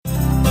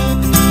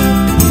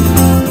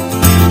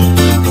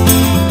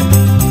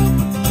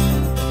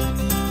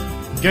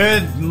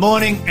Good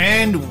morning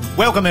and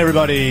welcome,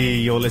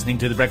 everybody. You're listening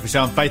to The Breakfast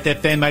Show on Faith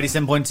FM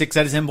 87.6,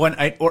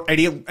 87.8 or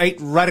 88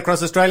 right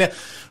across Australia,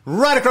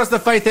 right across the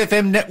Faith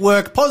FM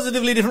network.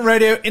 Positively Different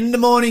Radio in the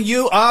morning.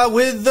 You are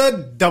with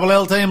the Double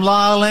L team,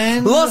 Lyle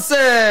and Lawson.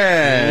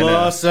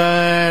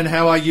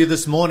 How are you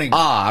this morning?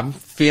 I'm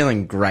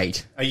feeling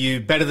great. Are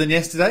you better than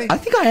yesterday? I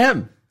think I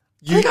am.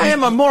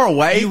 I'm more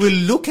awake. You will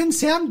look and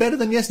sound better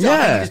than yesterday. Yeah. I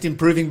think you're just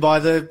improving by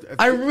the...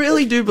 I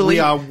really do believe...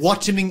 We are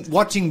watching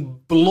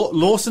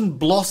Lawson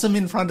blossom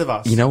in front of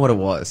us. You know what it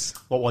was?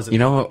 What was it? You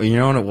know what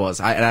it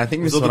was? And I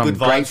think this is what I'm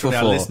grateful for.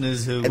 Our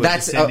listeners who were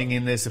sending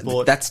in their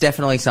support. That's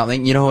definitely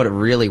something. You know what it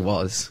really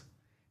was?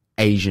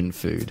 Asian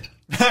food.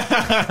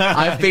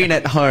 I've been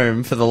at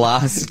home for the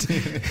last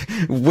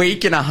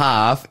week and a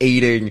half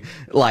eating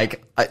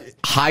like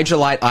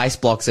Hydrolite ice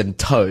blocks and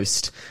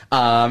toast.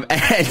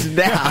 And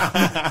now,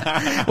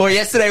 well,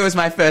 yesterday was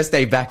my first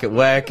day back at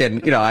work,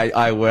 and you know,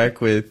 I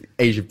work with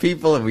Asian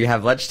people and we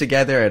have lunch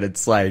together, and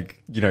it's like,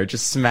 you know,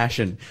 just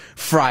smashing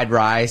fried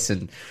rice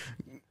and,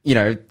 you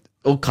know,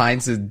 all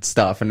kinds of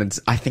stuff, and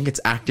I think it's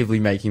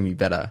actively making me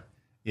better.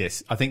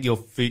 Yes, I think your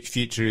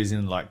future is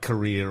in like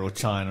Korea or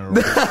China or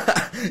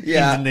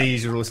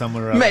Indonesia or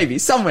somewhere else. Maybe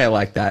somewhere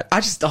like that.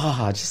 I just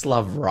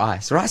love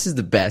rice. Rice is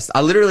the best. I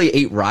literally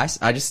eat rice.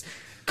 I just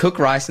cook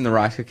rice in the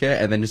rice cooker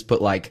and then just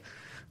put like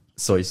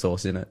soy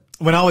sauce in it.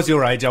 When I was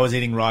your age, I was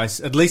eating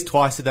rice at least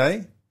twice a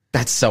day.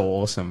 That's so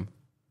awesome.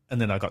 And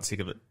then I got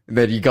sick of it.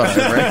 Then you got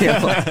over it.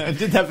 I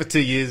did that for 2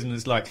 years and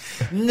it's like,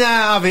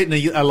 I've eaten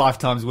a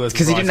lifetime's worth of rice.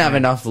 Because you didn't have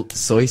enough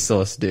soy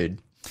sauce,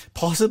 dude.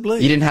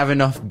 Possibly. You didn't have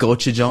enough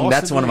gochujang.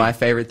 That's one of my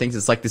favorite things.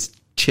 It's like this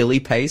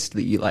chili paste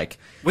that you like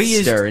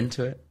stir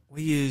into it.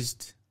 We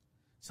used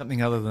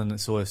something other than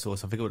soy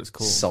sauce. I forget what it's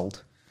called.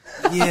 Salt.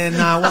 Yeah,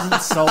 no, it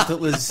wasn't salt. It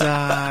was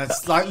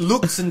it's like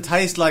looks and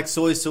tastes like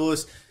soy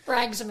sauce.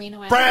 Bragg's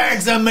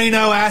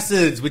amino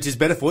acids, which is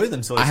better for you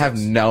than soy sauce. I have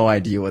no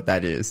idea what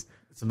that is.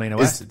 It's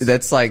amino acids.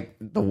 That's like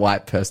the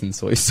white person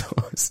soy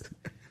sauce.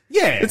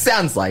 Yeah. It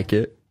sounds like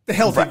it. The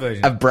healthy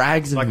version. A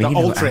Bragg's like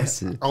amino the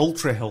acid.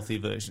 ultra healthy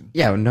version.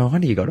 Yeah, well, no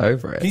wonder you got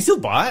over it. Can you still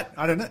buy it?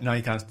 I don't know. No,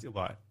 you can't still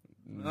buy it.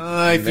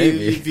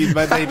 Maybe.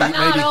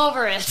 Not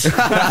over it.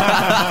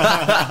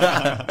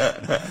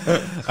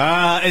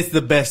 It's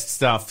the best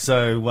stuff.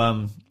 So,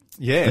 the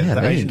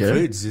Asian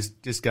food's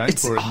just going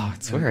for it.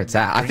 It's where it's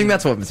at. I think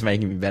that's what's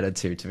making me better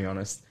too, to be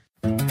honest.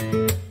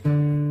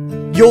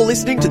 You're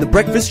listening to the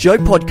Breakfast Show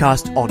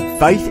podcast on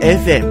Faith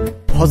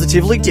FM.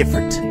 Positively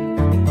different.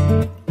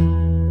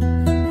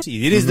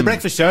 It is the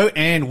Breakfast Show,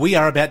 and we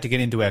are about to get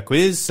into our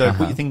quiz. So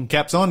put your thinking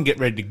caps on, get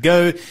ready to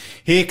go.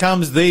 Here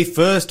comes the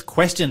first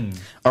question.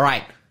 All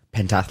right,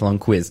 pentathlon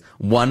quiz,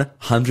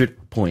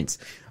 100 points.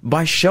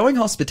 By showing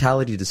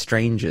hospitality to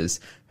strangers,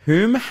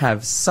 whom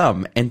have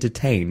some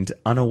entertained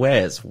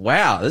unawares?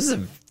 Wow, this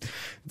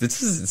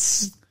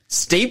is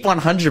steep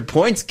 100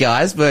 points,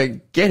 guys,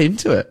 but get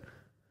into it.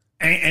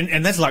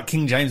 And that's like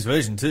King James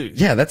Version too.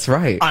 Yeah, that's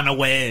right.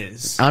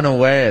 Unawares.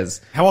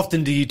 How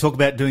often do you talk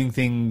about doing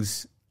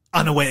things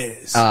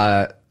unawares?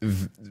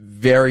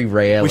 Very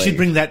rarely. We should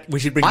bring that.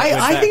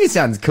 I think it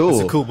sounds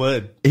cool. It's a cool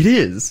word. It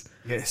is.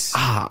 Yes.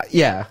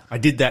 Yeah. I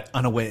did that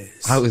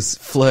unawares. I was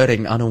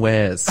flirting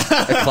unawares.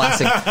 A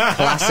classic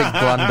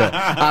blunder.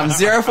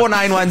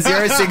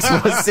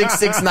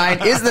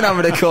 0491064669 is the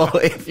number to call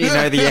if you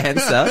know the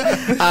answer.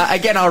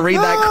 Again, I'll read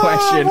that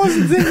question. I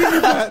wasn't thinking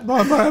of that.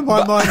 My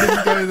mind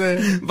didn't go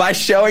there. By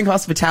showing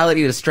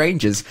hospitality to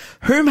strangers,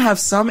 whom have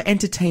some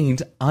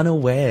entertained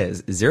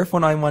unawares.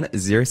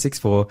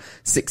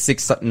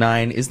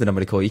 0491064669 is the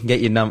number to call. You can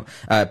get your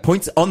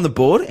points on the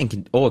board and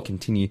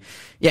continue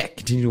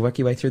to work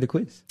your way through the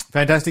quiz.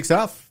 Fantastic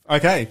stuff.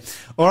 Okay.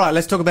 All right.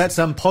 Let's talk about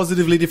some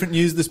positively different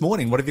news this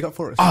morning. What have you got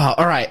for us? Oh,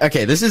 all right.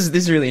 Okay. This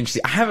is really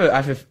interesting.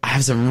 I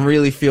have some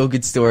really feel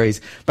good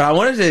stories, but I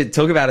wanted to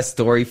talk about a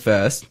story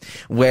first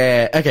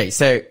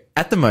so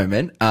at the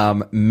moment,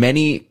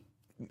 many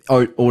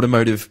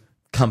automotive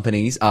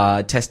companies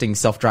are testing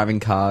self-driving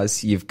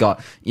cars. You've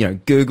got,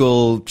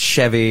 Google,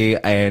 Chevy,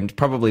 and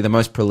probably the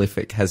most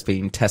prolific has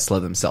been Tesla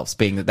themselves,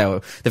 being that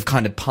they've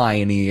kind of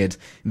pioneered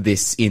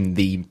this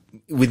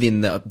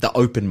within the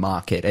open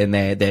market, and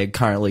they're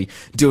currently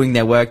doing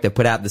their work. They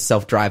put out the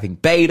self-driving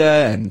beta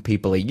and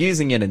people are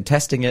using it and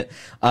testing it.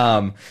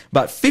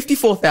 But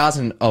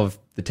 54,000 of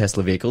the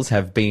Tesla vehicles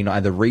have been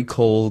either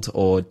recalled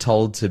or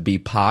told to be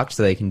parked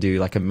so they can do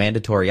like a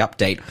mandatory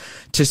update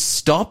to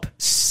stop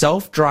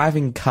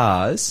self-driving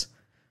cars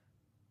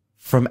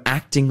from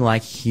acting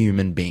like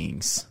human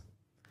beings.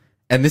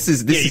 And this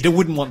is you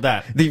wouldn't want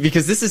that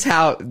because this is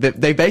how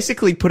they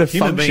basically put a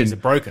human function. Beings are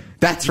broken.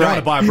 That's you right.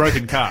 You don't want to buy a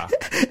broken car.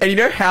 And you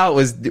know how it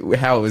was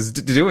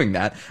doing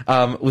that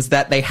was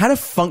that they had a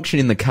function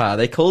in the car.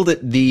 They called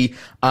it the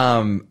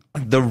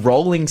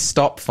rolling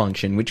stop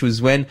function, which was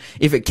when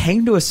if it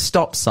came to a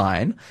stop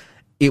sign,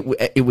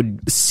 it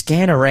would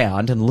scan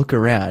around and look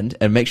around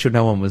and make sure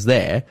no one was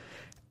there,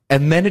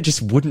 and then it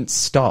just wouldn't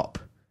stop.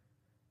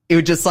 It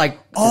would just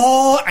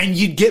and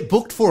you'd get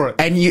booked for it.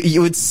 And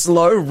you would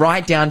slow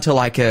right down to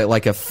like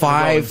a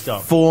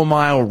 4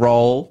 mile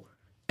roll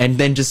and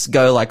then just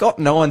go like, oh,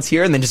 no one's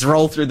here, and then just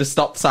roll through the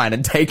stop sign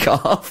and take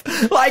off,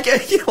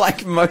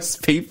 like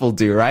most people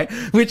do, right?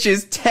 Which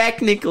is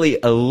technically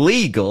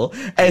illegal,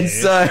 and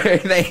so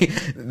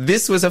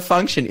this was a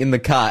function in the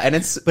car, and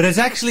But it's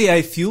actually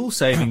a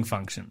fuel-saving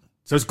function.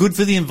 So it's good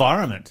for the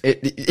environment.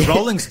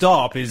 Rolling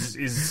stop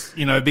is,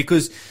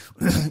 because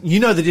you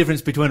know the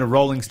difference between a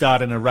rolling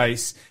start in a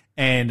race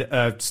and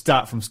a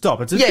start from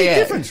stop. It's a big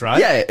difference, right?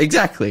 Yeah,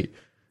 exactly.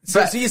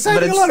 So you're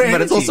saving a lot of energy.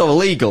 But it's also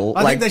illegal,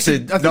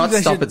 to not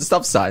stop at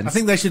stop signs. I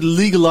think they should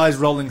legalize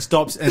rolling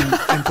stops and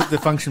put the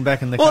function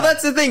back in the car. Well,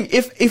 that's the thing.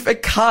 If a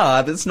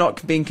car that's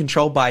not being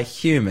controlled by a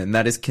human,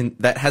 that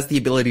has the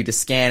ability to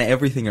scan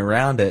everything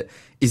around it,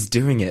 is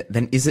doing it,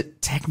 then is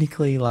it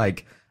technically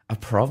like a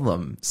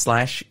problem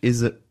 /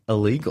 is it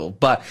illegal?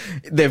 But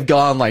they've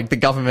gone, like, the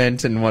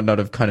government and whatnot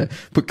have kind of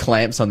put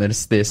clamps on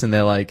this, and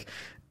they're like,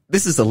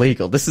 this is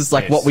illegal. This is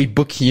like what we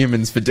book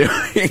humans for doing.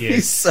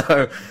 Yes.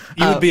 So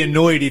you would be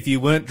annoyed if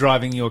you weren't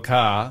driving your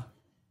car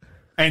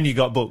and you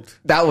got booked.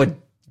 that would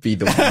be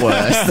the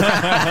worst.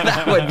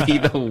 That would be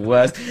the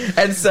worst.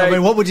 And so, I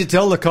mean, what would you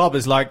tell the cop?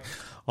 It's like,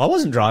 I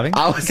wasn't driving.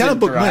 I You wasn't can't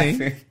book driving.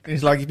 me.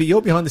 He's like,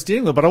 you're behind the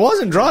steering wheel, but I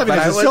wasn't driving. But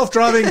It's I a was-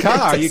 self-driving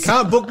car. You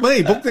can't book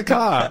me. Book the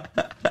car.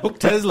 Book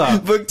Tesla.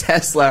 book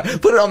Tesla,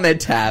 put it on their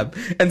tab.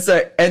 And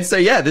so,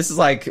 yeah, this is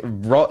like,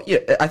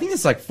 I think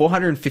it's like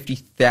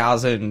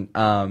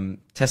 450,000,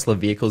 Tesla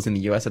vehicles in the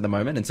US at the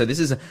moment. And so this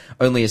is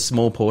only a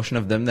small portion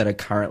of them that are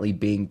currently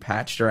being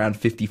patched, around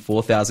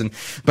 54,000.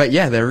 But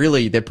yeah,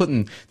 they're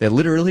putting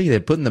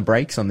the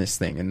brakes on this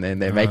thing, and then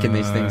they're making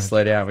these things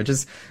slow down, which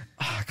is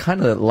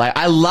kind of like,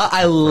 I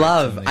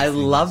love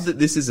that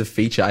this is a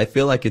feature. I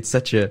feel like it's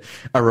such a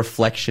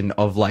reflection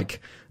of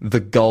like the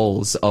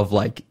goals of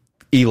like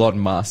Elon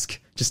Musk,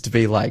 just to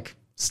be like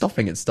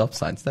stopping at stop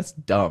signs. That's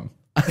dumb.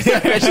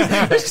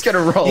 We're just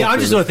gonna roll. Yeah, I'm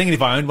just through sort of thinking,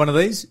 if I owned one of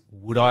these,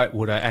 would I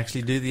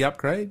actually do the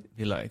upgrade?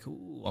 Be like,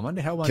 ooh, I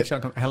wonder how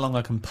long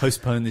I can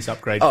postpone this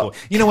upgrade for.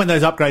 You know, when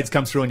those upgrades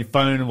come through on your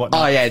phone and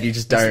whatnot. Oh yeah, you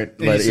just don't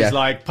It's let it. Yeah. just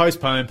like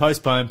postpone, because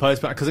I'm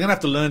gonna have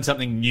to learn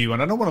something new,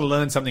 and I don't want to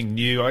learn something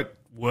new. It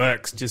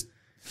works just.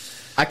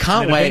 I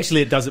can't And wait.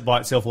 eventually, it does it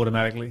by itself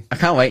automatically. I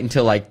can't wait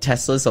until like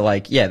Teslas are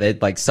like, yeah, they're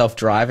like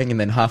self-driving, and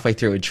then halfway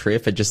through a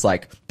trip, it just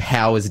like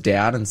powers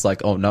down, and it's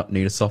like, oh, not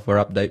need a software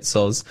update,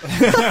 soz.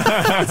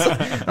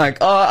 Like,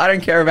 oh, I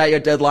don't care about your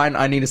deadline.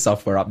 I need a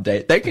software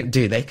update.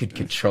 They could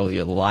control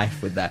your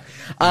life with that.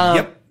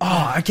 Yep.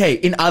 Oh, okay.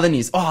 In other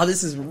news,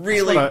 this is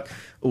really.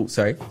 Oh,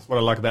 sorry. That's what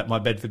I like about my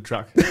Bedford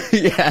truck.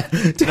 Yeah,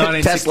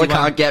 Tesla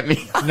can't get me.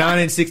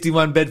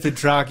 1961 Bedford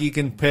truck. You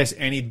can press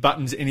any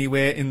buttons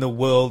anywhere in the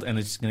world, and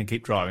it's just going to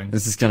keep driving.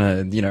 This is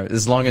gonna,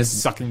 as long as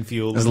Sucking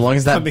fuel. As long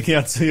as that- pumping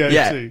out CO2.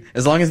 yeah,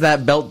 as long as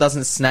that belt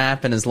doesn't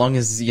snap, and as long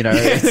as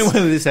it's- Well,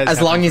 this has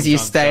as long happened as you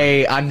from time to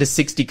stay under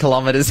 60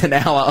 kilometers an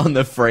hour on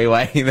the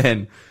freeway,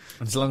 then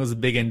As long as the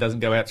big end doesn't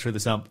go out through the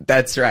sump.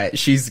 that's right.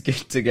 She's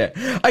good to go.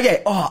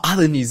 Okay.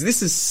 Other news.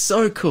 This is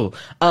so cool.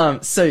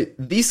 So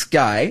this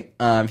guy,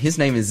 his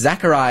name is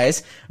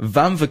Zacharias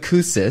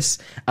Vamvakoussis.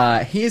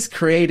 He has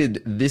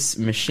created this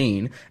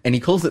machine, and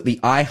he calls it the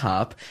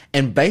iHarp.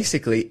 And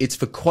basically, it's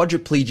for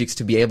quadriplegics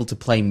to be able to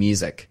play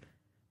music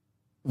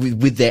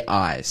with their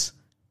eyes.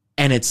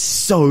 And it's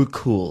so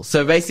cool.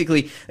 So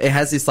basically, it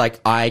has this like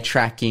eye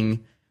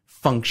tracking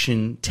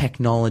function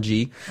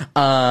technology,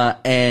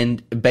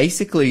 and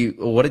basically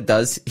what it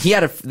does,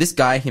 this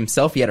guy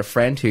himself, he had a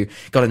friend who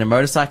got in a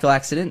motorcycle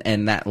accident,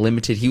 and that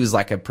limited, he was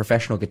like a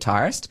professional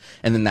guitarist,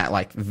 and then that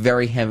like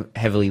very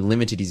heavily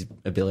limited his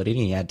ability, and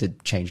he had to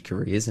change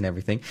careers and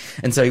everything,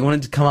 and so he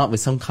wanted to come up with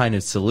some kind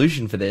of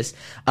solution for this,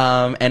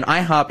 and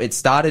iHarp, it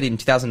started in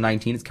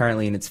 2019, it's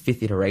currently in its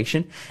 5th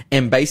iteration,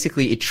 and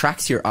basically it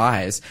tracks your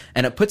eyes,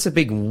 and it puts a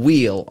big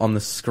wheel on the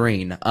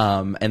screen,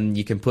 and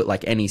you can put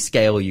like any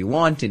scale you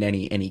want in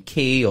any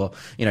key, or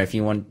if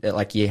you want,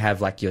 like, you have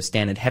like your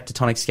standard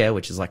heptatonic scale,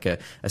 which is like a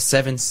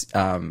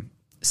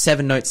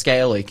 7-note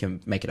scale, or you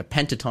can make it a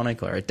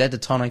pentatonic or a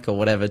detatonic or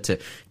whatever to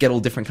get all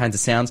different kinds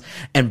of sounds.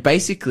 And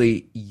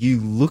basically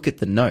you look at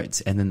the notes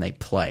and then they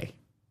play,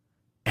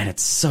 and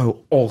it's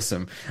so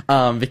awesome,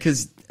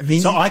 because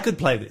So I could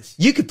play this.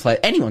 you could play,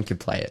 anyone could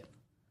play it,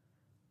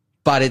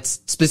 but it's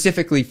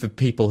specifically for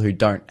people who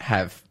don't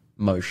have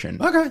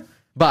motion. Okay.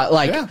 But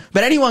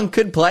but anyone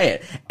could play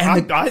it.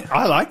 And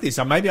I like this.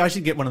 Maybe I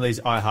should get one of these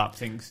iHarp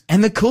things.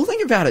 And the cool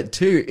thing about it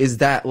too is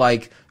that,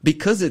 like,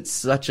 because it's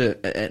such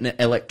an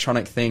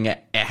electronic thing,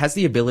 it has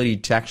the ability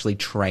to actually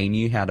train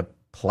you how to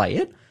play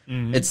it.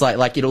 Mm-hmm. It's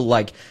like it'll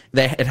like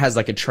it has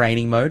like a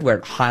training mode where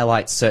it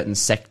highlights certain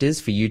sectors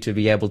for you to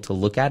be able to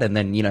look at, and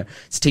then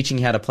it's teaching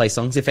you how to play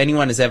songs. If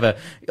anyone has ever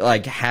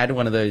like had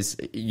one of those,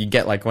 you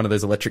get like one of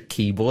those electric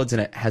keyboards,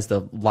 and it has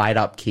the light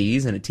up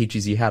keys, and it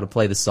teaches you how to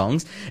play the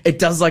songs. It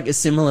does like a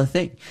similar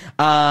thing,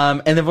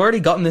 and they've already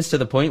gotten this to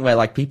the point where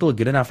like people are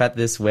good enough at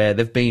this where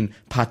they've been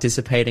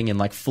participating in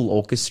like full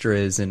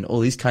orchestras and all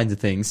these kinds of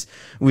things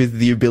with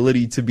the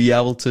ability to be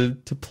able to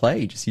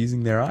play just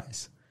using their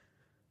eyes.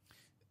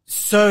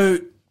 So,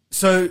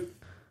 okay,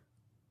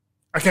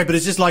 but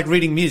it's just like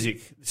reading music.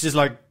 It's just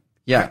like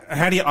Yeah.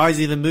 How do your eyes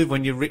even move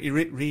when you're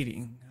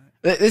reading?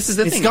 This is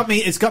the thing.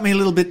 It's got me a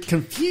little bit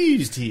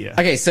confused here.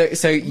 Okay,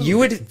 so you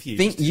would confused.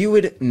 think you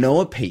would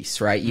know a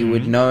piece, right? You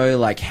would know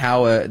like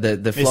how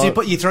the flow.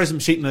 So you throw some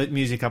sheet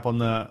music up on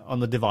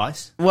the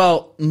device.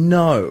 Well,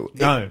 no.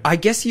 No. I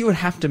guess you would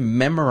have to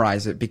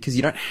memorize it because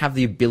you don't have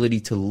the ability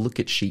to look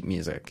at sheet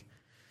music.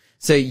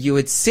 So you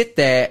would sit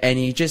there and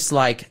you just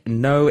like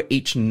know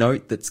each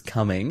note that's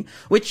coming,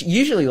 which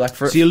usually like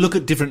for... So you look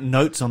at different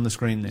notes on the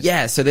screen then?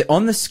 Yeah, so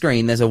on the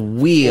screen there's a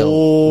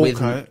wheel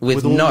with all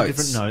notes. the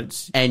different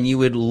notes. And you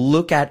would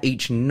look at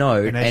each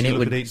note and it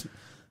would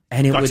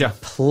Gotcha.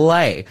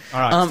 play. All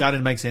right, starting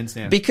to make sense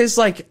now. Because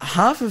like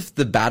half of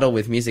the battle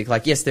with music,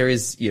 like yes, there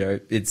is,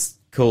 it's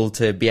cool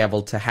to be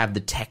able to have the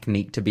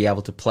technique to be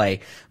able to play,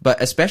 but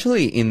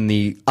especially in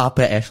the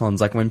upper echelons,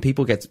 like when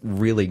people get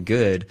really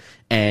good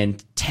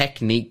and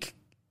technique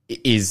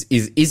is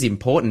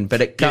important,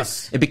 but it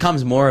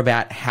becomes more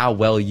about how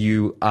well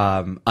you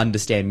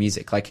understand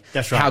music, like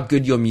That's right. how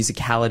good your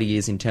musicality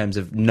is in terms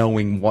of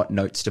knowing what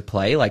notes to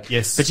play, like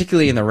Yes.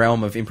 particularly in the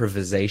realm of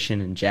improvisation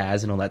and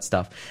jazz and all that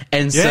stuff.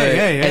 And so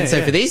Yeah.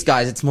 for these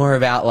guys, it's more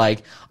about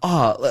like,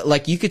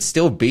 like you could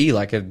still be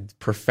like a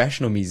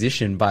professional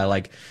musician by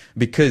like,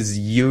 because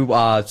you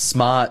are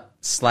smart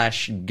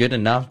 / good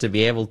enough to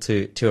be able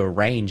to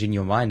arrange in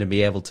your mind and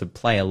be able to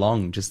play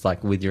along just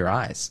like with your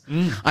eyes.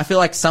 I feel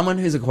like someone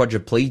who's a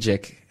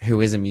quadriplegic who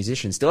is a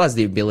musician still has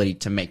the ability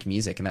to make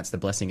music, and that's the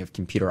blessing of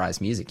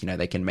computerized music.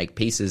 They can make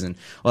pieces and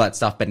all that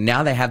stuff, but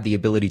now they have the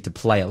ability to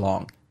play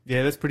along.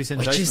 Yeah, that's pretty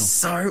sensational. Which is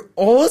so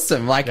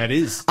awesome. Like That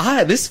is.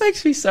 this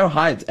makes me so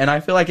hyped, and I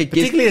feel like it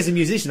gives... Particularly as a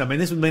musician. I mean,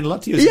 this would mean a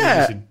lot to you as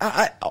a musician.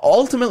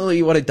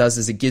 Ultimately what it does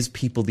is it gives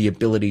people the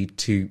ability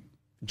to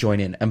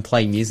join in and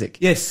play music.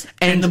 Yes.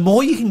 And the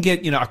more you can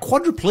get, a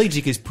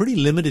quadriplegic is pretty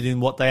limited in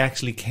what they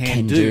actually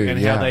can do and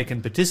how they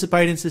can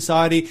participate in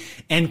society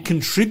and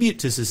contribute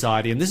to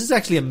society. And this is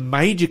actually a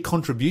major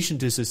contribution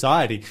to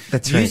society.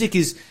 That's music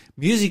right.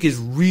 Music is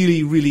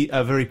really, really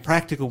a very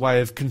practical way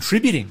of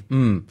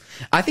contributing.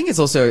 I think it's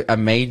also a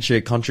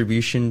major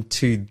contribution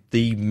to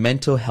the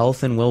mental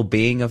health and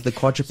well-being of the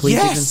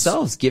quadriplegic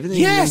themselves, giving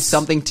them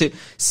something to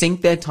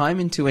sink their time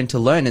into and to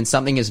learn, and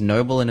something as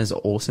noble and as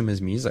awesome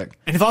as music.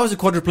 And if I was a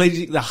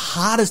quadriplegic, the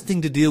hardest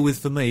thing to deal with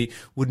for me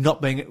would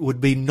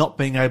be not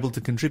being able to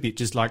contribute.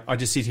 Just like I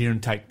just sit here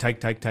and take.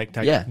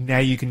 Yeah. Now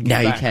you can. Now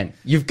you can.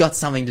 You've got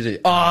something to do.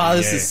 Oh,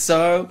 this is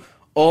so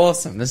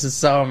awesome. This is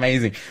so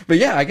amazing. But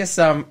yeah, I guess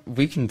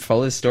we can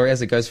follow the story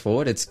as it goes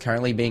forward. It's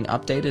currently being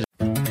updated.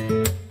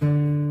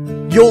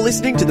 You're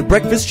listening to the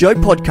Breakfast Show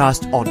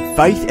podcast on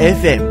Faith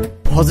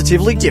FM.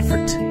 Positively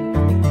different.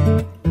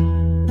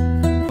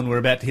 We're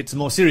about to hit some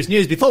more serious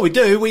news. Before we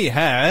do, we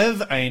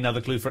have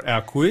another clue for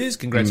our quiz.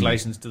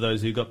 Congratulations to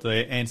those who got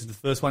the answer to the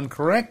first one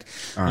correct.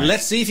 Right.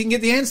 Let's see if you can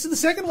get the answer to the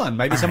second one.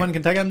 Maybe someone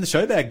can take home the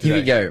show bag today. Here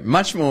we go.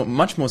 Much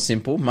more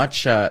simple,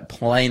 much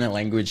plainer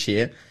language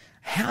here.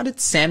 How did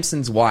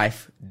Samson's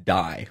wife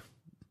die?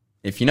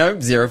 If you know,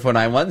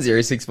 0491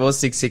 064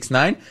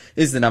 669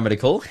 is the number to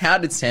call. How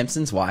did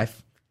Samson's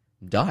wife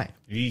die?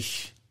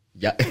 Eesh.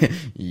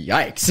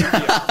 Yikes.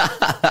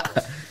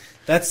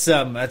 That's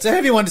a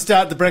heavy one to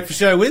start the breakfast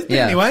show with. But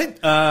anyway,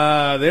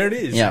 there it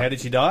is. Yeah. How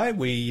did she die?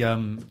 We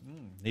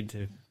need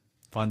to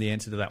find the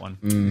answer to that one.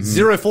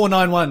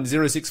 0491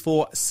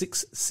 064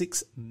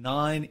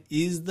 669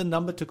 is the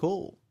number to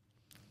call.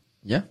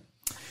 Yeah.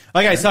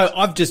 Okay, so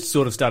I've just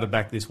sort of started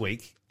back this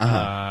week,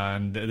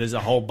 and there's a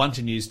whole bunch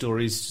of news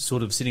stories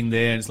sort of sitting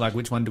there, and it's like,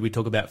 which one do we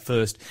talk about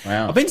first?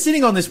 Wow. I've been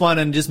sitting on this one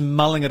and just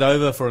mulling it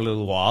over for a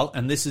little while,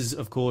 and this is,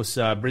 of course,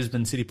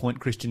 Brisbane City Point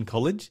Christian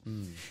College,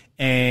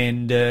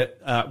 and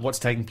what's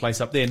taking place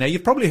up there. Now,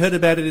 you've probably heard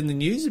about it in the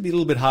news. It'd be a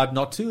little bit hard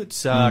not to.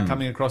 It's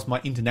coming across my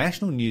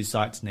international news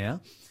sites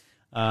now,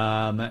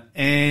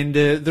 and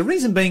the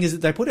reason being is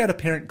that they put out a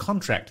parent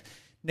contract.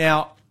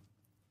 Now,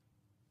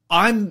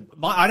 I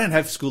don't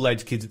have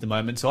school-age kids at the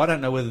moment, so I don't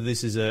know whether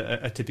this is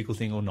a typical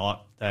thing or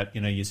not, that,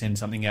 you send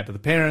something out to the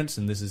parents,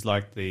 and this is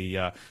like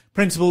the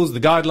principles, the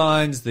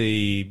guidelines,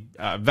 the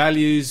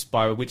values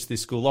by which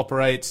this school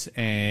operates,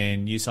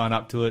 and you sign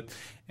up to it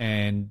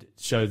and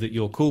show that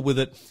you're cool with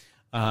it,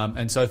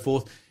 and so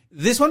forth.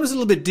 This one was a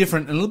little bit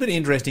different and a little bit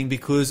interesting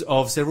because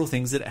of several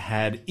things that it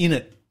had in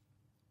it.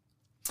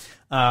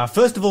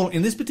 First of all,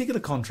 in this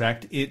particular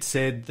contract, it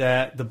said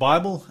that the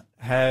Bible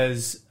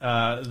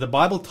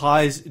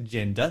ties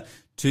gender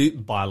to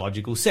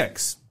biological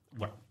sex.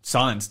 Well,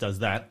 science does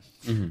that.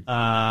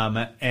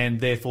 And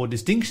therefore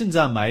distinctions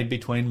are made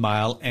between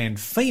male and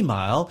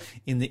female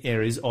in the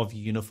areas of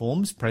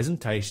uniforms,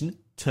 presentation,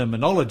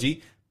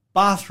 terminology,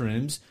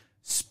 bathrooms,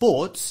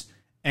 sports,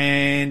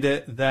 and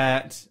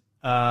that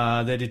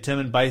they're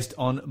determined based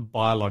on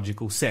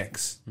biological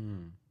sex.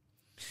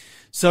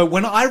 So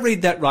when I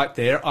read that right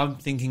there, I'm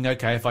thinking,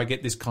 okay, if I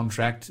get this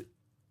contract,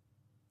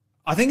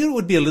 I think it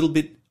would be a little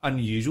bit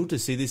unusual to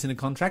see this in a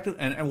contract.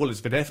 And well,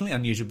 it's definitely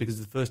unusual because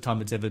it's the first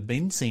time it's ever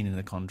been seen in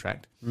a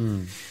contract.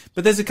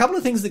 But there's a couple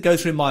of things that go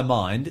through my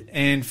mind.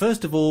 And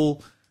first of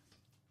all,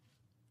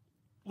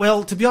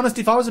 well, to be honest,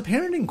 if I was a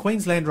parent in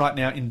Queensland right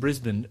now in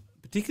Brisbane,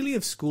 particularly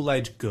of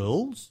school-age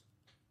girls,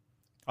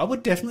 I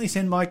would definitely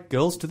send my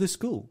girls to this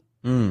school.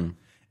 And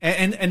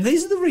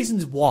these are the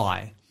reasons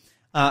why.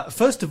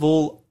 First of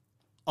all,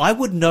 I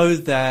would know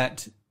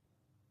that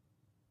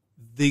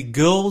the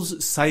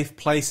girls' safe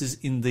places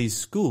in these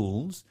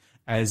schools,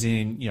 as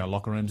in,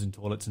 locker rooms and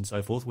toilets and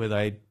so forth, where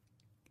they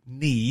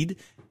need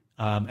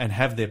and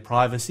have their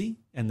privacy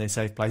and their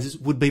safe places,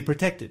 would be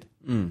protected.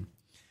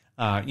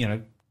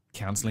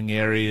 Counselling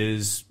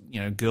areas,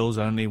 girls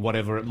only,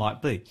 whatever it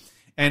might be.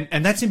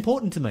 And that's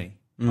important to me.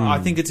 I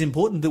think it's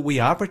important that we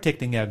are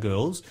protecting our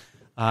girls.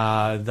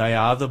 They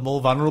are the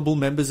more vulnerable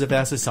members of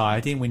our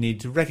society, and we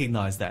need to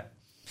recognise that.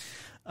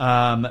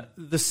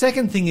 The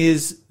second thing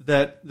is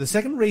that the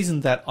second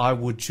reason that I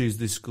would choose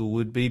this school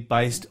would be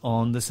based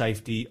on the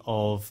safety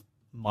of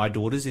my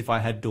daughters, if I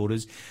had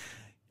daughters,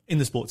 in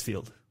the sports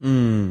field.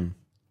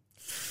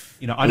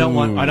 I don't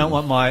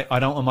want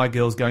my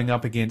girls going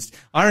up against.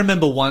 I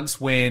remember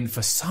once when,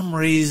 for some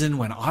reason,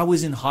 when I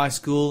was in high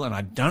school, and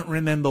I don't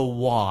remember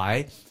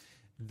why,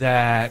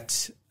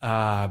 that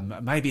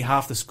maybe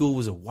half the school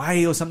was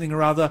away or something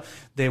or other.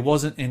 There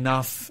wasn't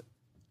enough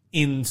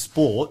in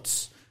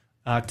sports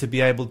to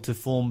be able to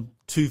form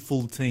two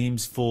full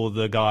teams for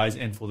the guys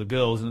and for the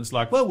girls. And it's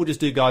like, well, we'll just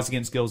do guys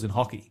against girls in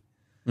hockey.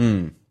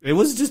 It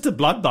was just a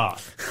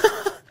bloodbath.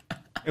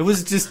 It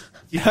was just,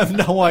 you have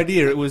no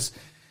idea. It was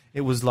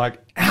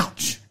like,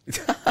 ouch.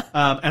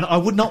 And I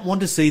would not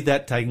want to see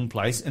that taking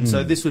place. And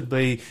so this would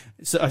be,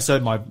 so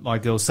my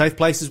girls' safe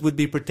places would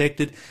be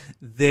protected.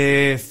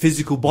 Their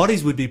physical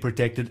bodies would be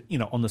protected,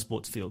 on the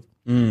sports field.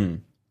 The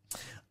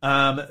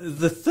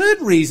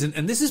third reason,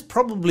 and this is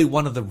probably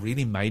one of the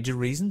really major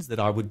reasons that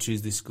I would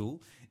choose this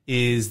school,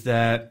 is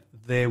that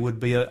there would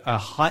be a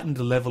heightened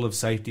level of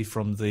safety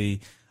from the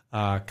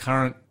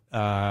current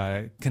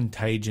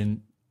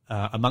contagion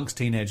amongst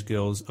teenage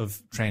girls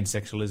of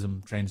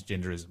transsexualism,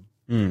 transgenderism.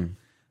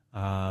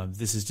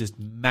 This is just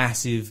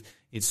massive.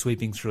 It's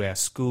sweeping through our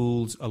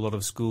schools. A lot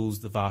of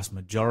schools, the vast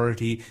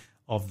majority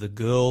of the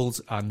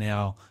girls are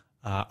now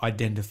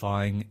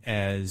identifying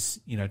as,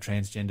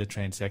 transgender,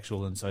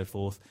 transsexual, and so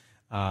forth.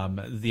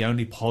 The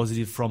only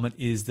positive from it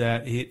is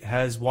that it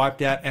has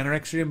wiped out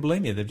anorexia and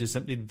bulimia. They've just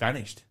simply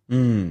vanished.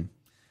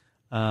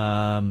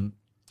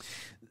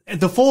 And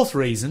the fourth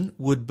reason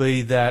would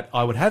be that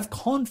I would have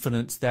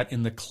confidence that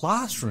in the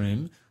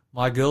classroom,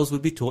 my girls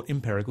would be taught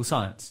empirical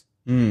science.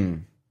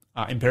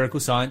 Empirical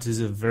science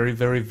is a very,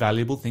 very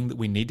valuable thing that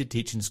we need to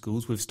teach in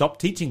schools. We've stopped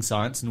teaching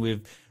science and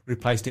we've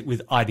replaced it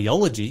with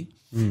ideology.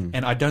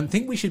 And I don't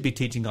think we should be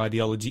teaching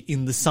ideology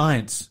in the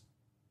science.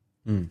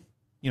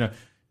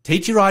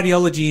 Teach your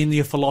ideology in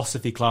your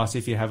philosophy class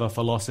if you have a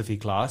philosophy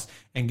class,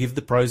 and give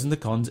the pros and the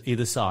cons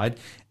either side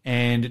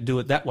and do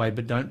it that way,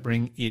 but don't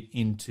bring it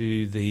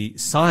into the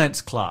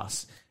science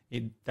class.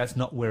 That's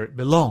not where it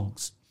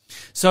belongs.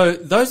 So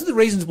those are the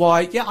reasons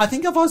why, I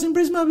think if I was in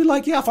Brisbane, I'd be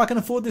like, if I can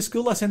afford this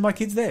school, I send my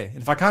kids there. And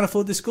if I can't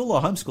afford this school,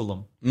 I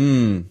homeschool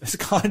them. That's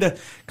kind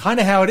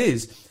of how it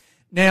is.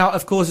 Now,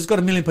 of course, it's got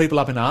a million people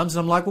up in arms,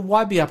 and I'm like, well,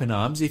 why be up in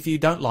arms? If you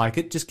don't like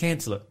it, just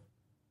cancel it.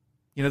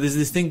 There's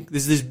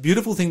this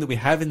beautiful thing that we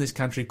have in this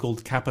country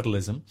called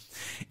capitalism,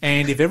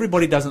 and if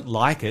everybody doesn't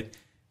like it,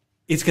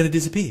 it's going to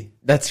disappear.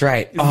 That's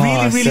right.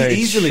 Really so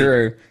easily.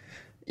 True.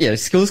 Yeah,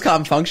 schools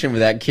can't function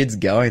without kids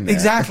going there.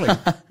 Exactly.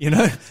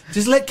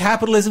 Just let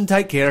capitalism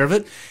take care of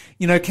it.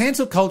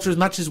 Cancel culture, as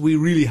much as we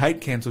really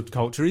hate cancel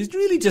culture, is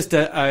really just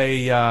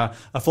a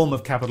form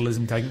of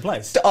capitalism taking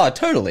place. Oh,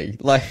 totally.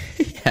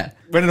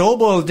 When it all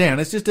boils down,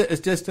 it's just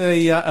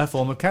a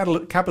form of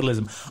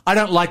capitalism. I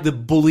don't like the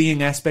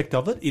bullying aspect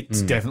of it.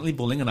 It's definitely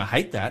bullying, and I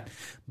hate that.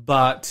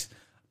 But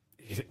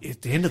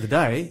at the end of the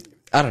day,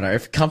 I don't know,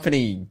 if a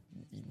company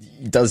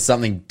does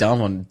something dumb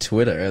on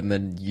Twitter and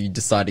then you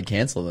decide to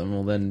cancel them,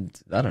 well then,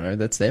 I don't know,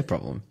 that's their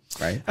problem,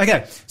 right?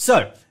 Okay,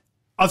 so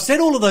I've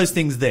said all of those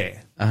things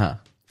there.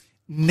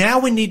 Now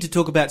we need to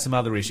talk about some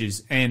other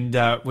issues, and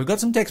we've got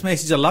some text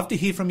messages. I'd love to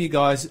hear from you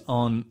guys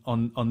on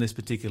this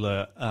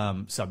particular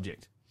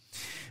subject,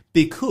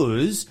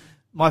 because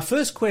my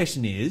first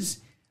question is,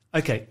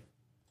 okay,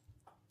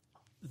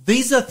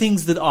 these are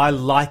things that I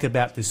like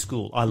about this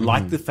school. I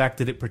like the fact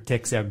that it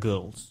protects our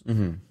girls.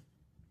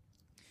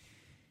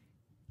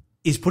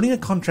 Is putting a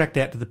contract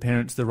out to the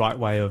parents the right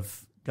way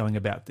of going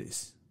about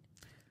this,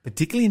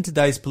 particularly in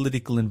today's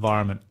political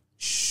environment?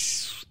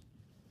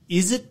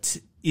 Is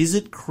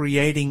it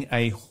creating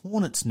a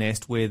hornet's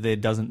nest where there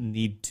doesn't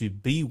need to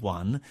be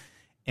one?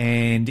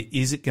 And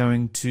is it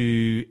going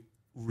to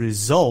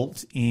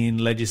result in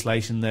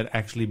legislation that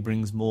actually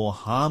brings more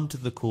harm to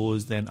the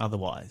cause than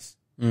otherwise?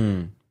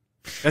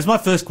 That's my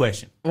first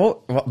question.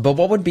 Well, but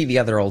what would be the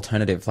other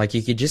alternative? Like,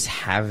 you could just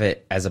have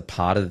it as a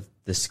part of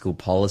the school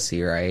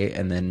policy, right?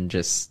 And then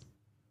just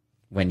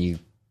when you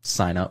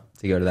sign up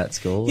to go to that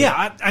school.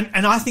 Yeah,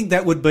 and I think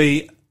that would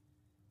be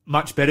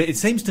much better. It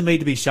seems to me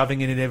to be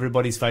shoving it in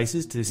everybody's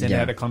faces to send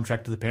out a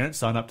contract to the parents,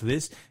 sign up to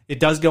this. It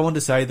does go on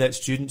to say that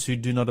students who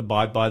do not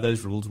abide by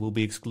those rules will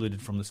be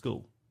excluded from the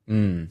school.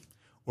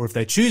 or if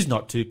they choose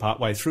not to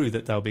partway through,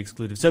 that they'll be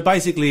excluded. So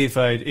basically, if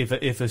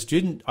a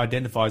student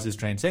identifies as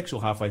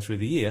transsexual halfway through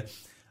the year,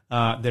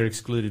 they're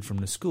excluded from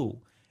the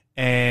school.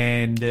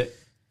 And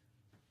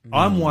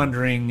I'm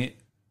wondering,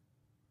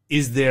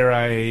 is there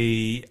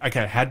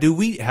how do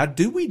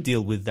we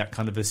deal with that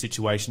kind of a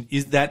situation?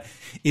 Is that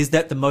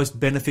the most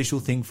beneficial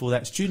thing for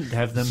that student to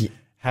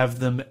have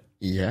them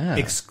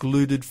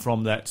excluded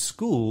from that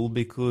school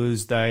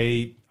because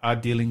they are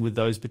dealing with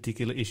those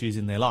particular issues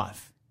in their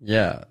life?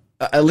 Yeah.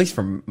 At least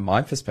from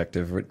my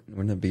perspective,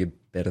 wouldn't it be a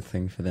better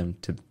thing for them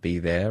to be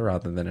there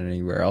rather than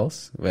anywhere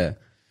else?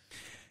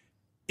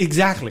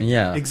 Exactly.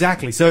 Yeah.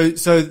 Exactly. So,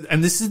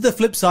 and this is the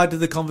flip side to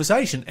the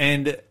conversation,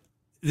 and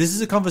this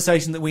is a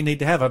conversation that we need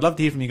to have. I'd love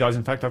to hear from you guys.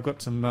 In fact, I've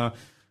got some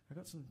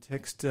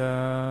text.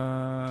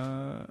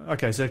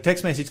 Okay, so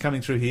text message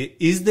coming through here.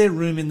 Is there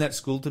room in that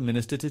school to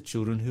minister to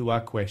children who are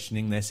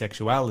questioning their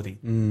sexuality?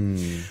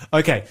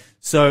 Okay,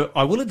 so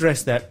I will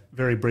address that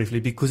very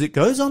briefly because it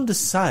goes on to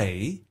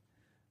say,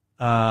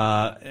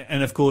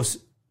 and of course,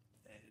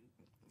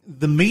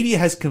 the media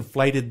has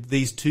conflated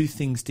these two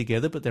things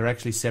together, but they're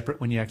actually separate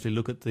when you actually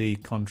look at the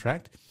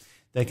contract.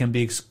 They can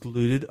be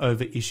excluded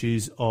over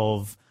issues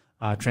of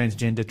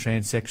transgender,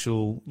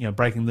 transsexual,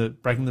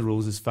 breaking the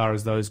rules as far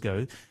as those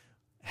go.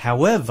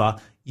 However,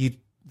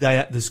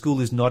 the school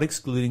is not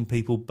excluding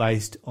people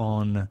based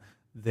on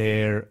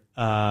their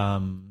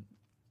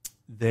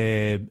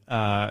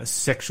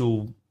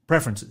sexual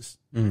preferences,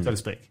 so to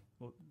speak,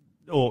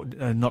 or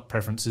not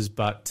preferences,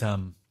 but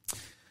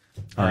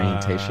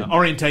orientation.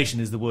 Orientation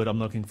is the word I'm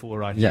looking for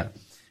right here.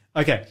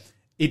 Yeah. Okay.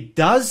 It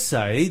does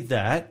say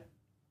that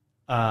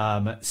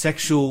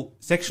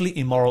sexually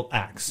immoral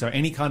acts, so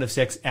any kind of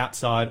sex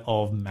outside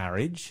of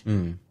marriage,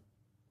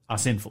 are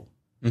sinful.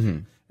 Mm-hmm.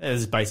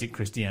 As basic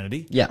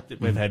Christianity that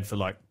we've had for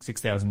like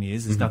 6,000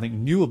 years. There's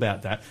nothing new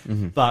about that.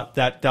 But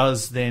that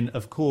does then,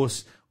 of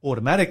course,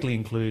 automatically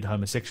include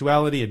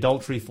homosexuality,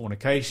 adultery,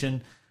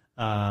 fornication,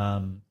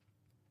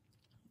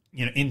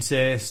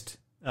 incest,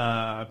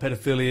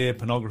 pedophilia,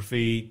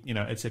 pornography,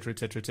 et cetera, et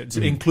cetera, et cetera. So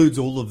it includes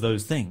all of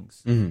those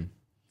things.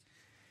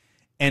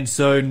 And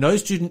so no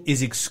student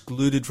is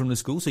excluded from the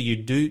school. So you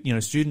do,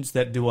 students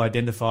that do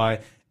identify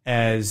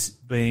as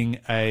being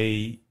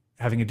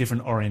having a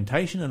different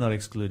orientation are not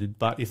excluded.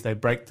 But if they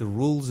break the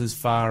rules as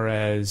far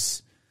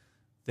as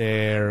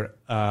their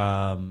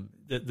the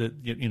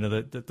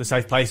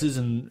safe places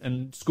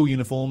and school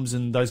uniforms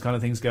and those kind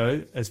of things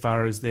go, as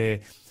far as their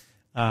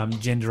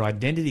gender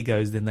identity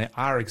goes, then they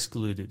are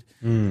excluded.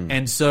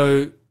 And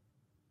so,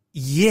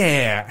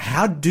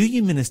 how do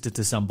you minister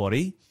to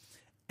somebody?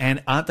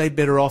 And aren't they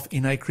better off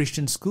in a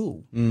Christian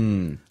school?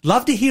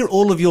 Love to hear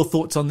all of your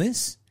thoughts on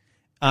this.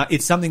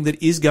 It's something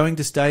that is going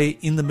to stay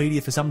in the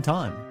media for some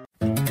time.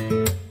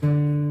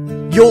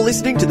 You're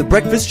listening to the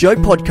Breakfast Show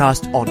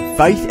podcast on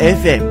Faith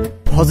FM.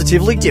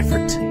 Positively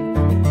different.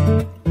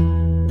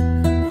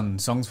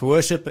 Songs for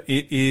Worship.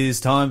 It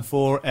is time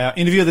for our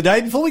interview of the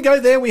day. Before we go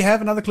there, we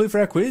have another clue for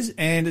our quiz,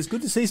 and it's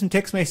good to see some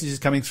text messages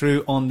coming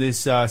through on this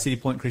City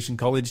Point Christian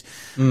College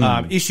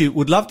issue.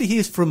 Would love to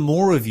hear from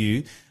more of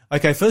you.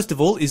 Okay, first of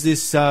all, is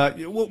this,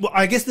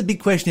 I guess the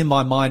big question in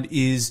my mind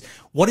is,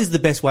 what is the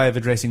best way of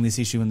addressing this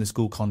issue in the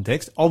school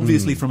context?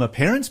 Obviously, from a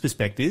parent's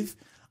perspective,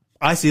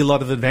 I see a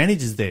lot of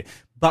advantages there.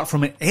 But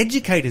from an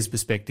educator's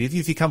perspective,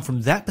 if you come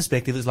from that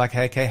perspective, it's like,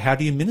 okay, how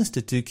do you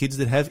minister to kids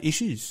that have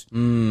issues?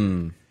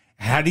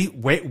 How do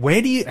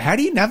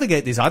you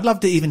navigate this? I'd love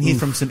to even hear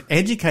from some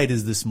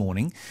educators this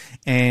morning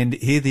and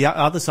hear the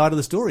other side of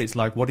the story. It's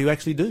like, what do you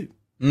actually do?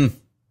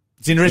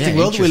 It's an interesting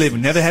world that we live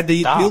in. Never had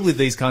to deal with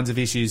these kinds of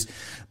issues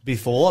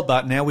before,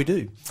 but now we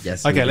do.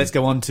 Yes. Okay, let's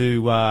go on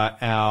to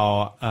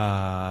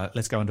our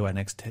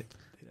next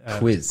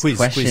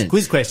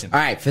quiz question. All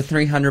right, for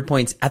 300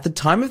 points. At the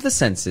time of the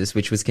census,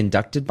 which was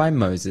conducted by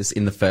Moses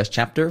in the first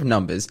chapter of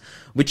Numbers,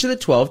 which of the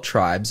 12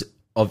 tribes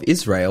of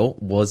Israel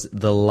was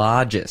the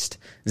largest?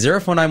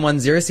 0491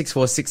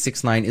 064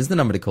 669 is the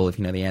number to call if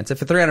you know the answer.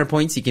 For 300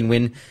 points, you can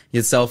win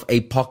yourself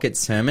a pocket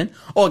sermon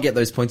or get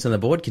those points on the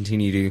board.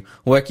 Continue to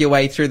work your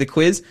way through the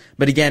quiz.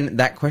 But again,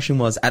 that question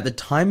was, at the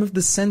time of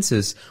the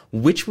census,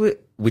 which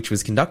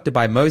was conducted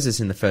by Moses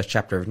in the first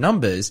chapter of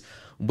Numbers,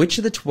 which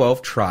of the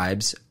 12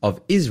 tribes of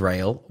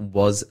Israel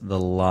was the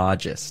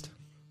largest?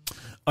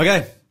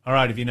 Okay. All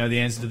right. If you know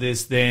the answer to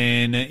this,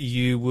 then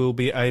you will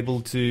be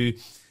able to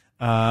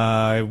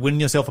win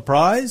yourself a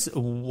prize.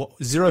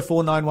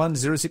 0491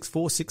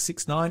 064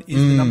 669 is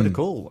the number to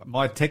call.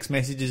 My text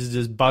messages are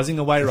just buzzing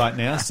away right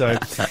now, so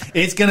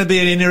it's going to be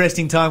an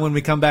interesting time when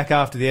we come back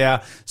after the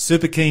hour.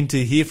 Super keen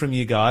to hear from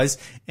you guys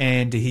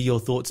and to hear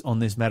your thoughts on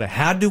this matter.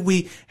 How do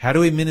we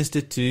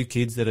minister to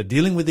kids that are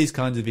dealing with these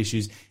kinds of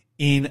issues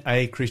in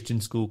a Christian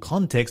school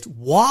context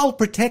while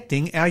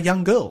protecting our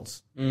young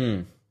girls?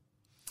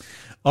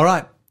 All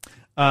right.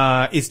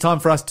 it's time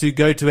for us to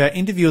go to our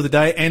interview of the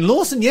day. And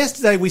Lawson,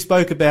 yesterday we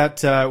spoke about,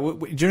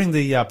 during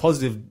the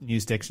positive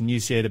news section, you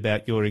shared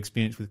about your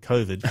experience with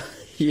COVID.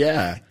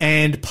 Yeah.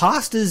 And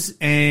pastors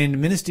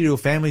and ministerial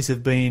families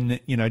have been,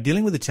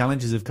 dealing with the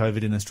challenges of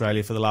COVID in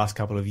Australia for the last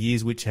couple of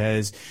years, which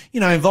has,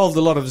 involved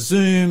a lot of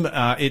Zoom.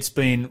 It's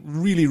been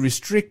really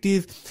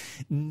restrictive.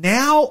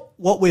 Now,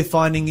 what we're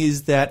finding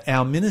is that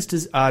our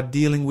ministers are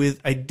dealing with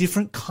a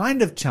different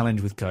kind of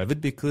challenge with COVID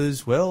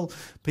because, well,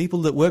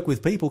 people that work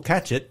with people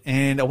catch it.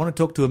 And I want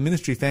to talk to a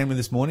ministry family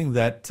this morning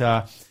that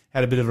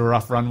had a bit of a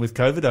rough run with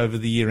COVID over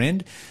the year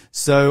end.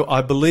 So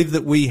I believe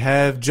that we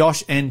have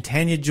Josh and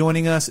Tanya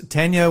joining us.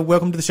 Tanya,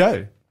 welcome to the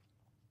show.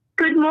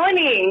 Good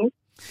morning.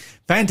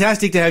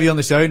 Fantastic to have you on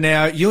the show.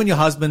 Now, you and your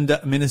husband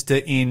minister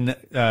in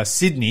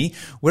Sydney.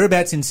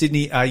 Whereabouts in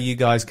Sydney are you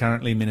guys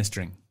currently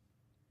ministering?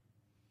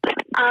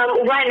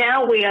 Right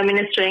now we are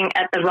ministering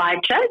at the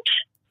Ride Church.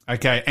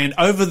 Okay, and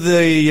over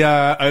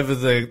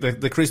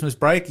the Christmas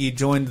break, you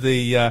joined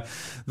the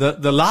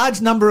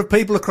large number of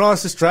people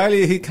across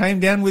Australia who came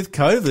down with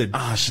COVID.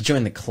 Oh, she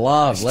joined the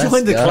club.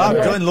 Joined the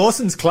club, joined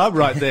Lawson's club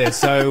right there.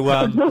 So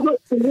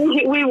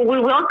we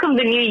welcome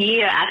the new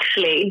year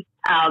actually,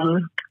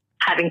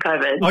 having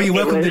COVID. Oh, you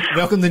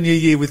welcome the new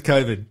year with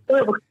COVID.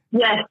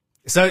 Yes.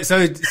 So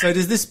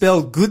does this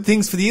spell good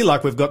things for the year?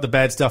 Like we've got the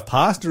bad stuff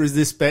past, or is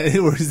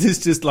this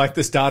just like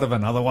the start of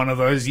another one of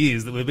those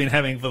years that we've been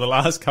having for the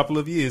last couple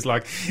of years?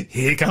 Like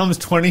here comes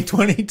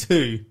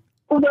 2022.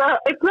 Well,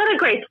 it's not a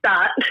great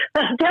start,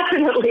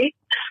 definitely.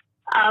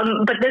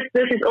 But this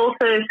is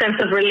also a sense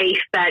of relief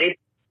that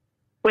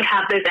we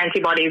have those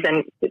antibodies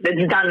and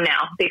it's done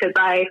now because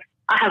I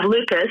have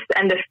lupus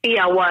and the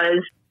fear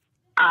was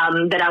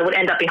that I would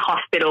end up in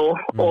hospital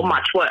or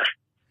much worse.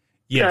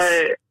 Yes.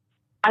 So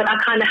I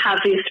kind of have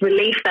this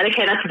relief that,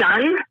 okay, that's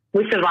done.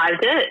 We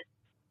survived it.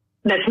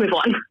 Let's move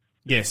on.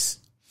 Yes.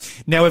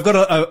 Now, we've got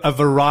a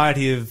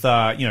variety of,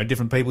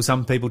 different people.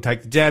 Some people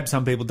take the jab.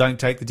 Some people don't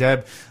take the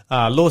jab.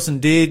 Lawson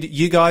did.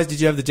 You guys, did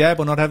you have the jab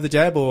or not have the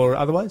jab or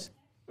otherwise?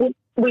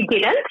 We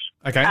didn't.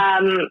 Okay.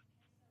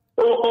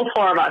 All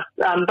four of us,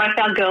 both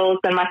our girls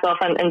and myself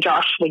and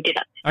Josh, we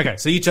didn't. Okay,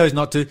 so you chose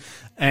not to,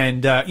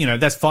 and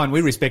that's fine. We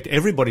respect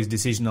everybody's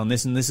decision on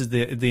this, and this is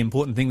the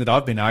important thing that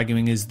I've been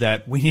arguing is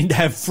that we need to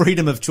have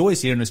freedom of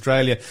choice here in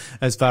Australia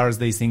as far as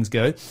these things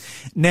go.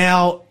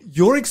 Now,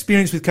 your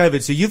experience with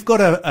COVID, so you've got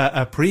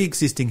a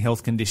pre-existing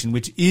health condition,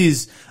 which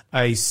is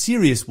a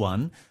serious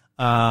one,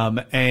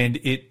 and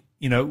it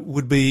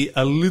would be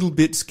a little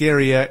bit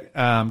scarier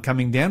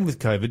coming down with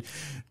COVID.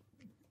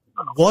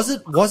 Was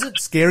it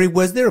scary?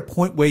 Was there a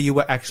point where you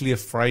were actually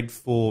afraid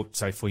for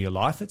your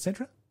life,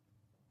 etc.?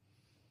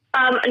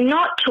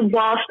 Not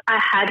whilst I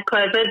had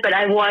COVID, but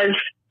I was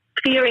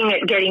fearing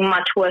it getting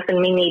much worse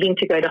and me needing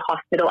to go to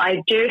hospital.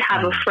 I do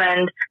have a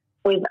friend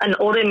with an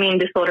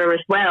autoimmune disorder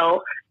as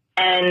well,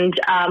 and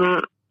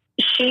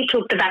she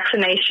took the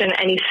vaccination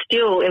and is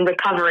still in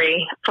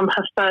recovery from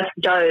her first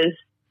dose.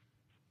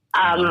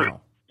 Wow.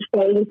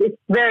 So it's a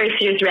very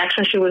serious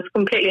reaction. She was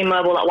completely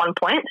immobile at one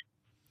point.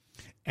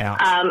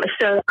 Ouch.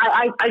 So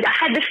I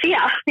had the fear,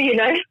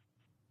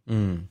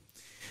 Mm.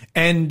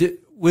 And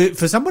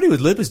for somebody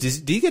with lupus,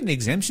 do you get an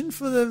exemption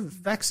for the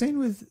vaccine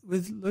with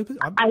lupus?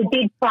 I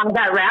did try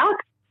that route.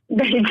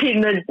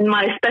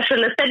 My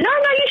specialist said, no,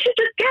 you should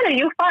just get it.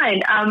 You're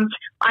fine. I'm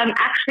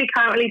actually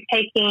currently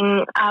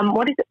taking,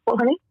 what is it called,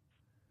 honey?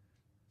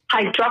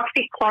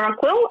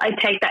 Hydroxychloroquine. I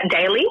take that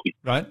daily.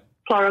 Right.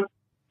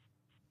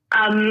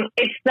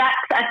 It's that,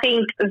 I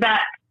think,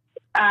 that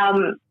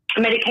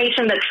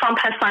medication that Trump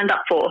has signed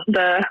up for.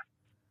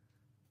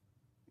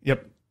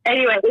 Yep.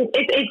 Anyway,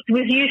 it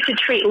was used to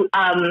treat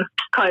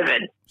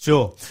COVID.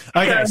 Sure.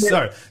 Okay.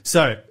 So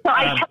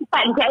I took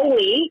that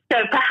daily. So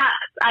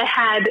perhaps I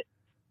had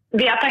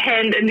the upper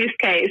hand in this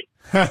case.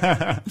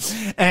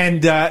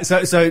 And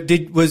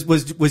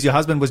was your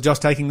husband, was Josh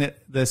taking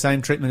the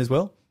same treatment as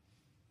well?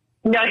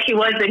 No, he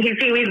wasn't. He's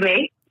here with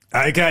me.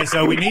 Okay,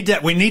 so we need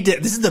to,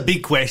 this is the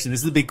big question.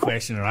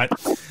 All right.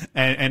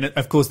 And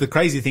of course, the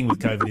crazy thing with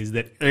COVID is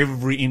that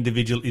every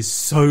individual is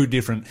so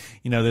different.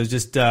 There's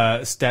just,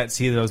 stats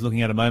here that I was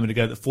looking at a moment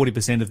ago that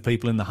 40% of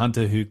people in the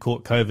Hunter who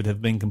caught COVID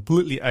have been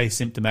completely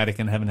asymptomatic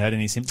and haven't had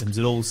any symptoms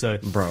at all. So,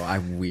 bro, I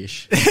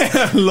wish.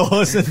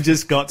 Lawson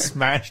just got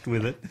smashed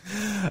with it.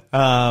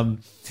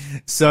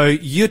 So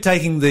you're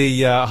taking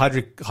the,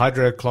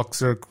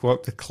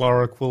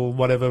 hydroxychloroquine,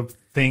 whatever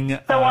thing.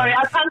 Don't worry,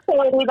 I can't say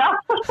it either.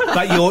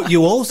 But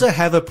you also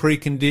have a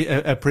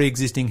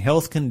pre-existing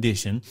health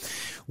condition.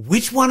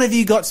 Which one of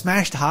you got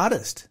smashed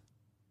hardest?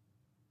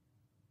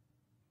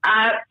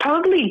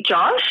 Probably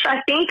Josh,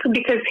 I think,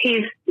 because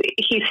he's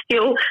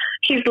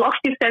lost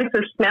his sense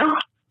of smell.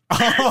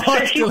 Oh,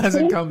 it still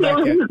hasn't come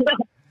back yet.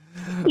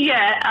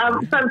 Yeah.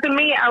 So for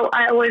me,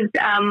 I was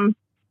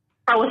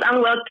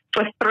unwell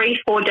for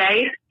 3-4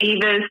 days,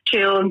 fevers,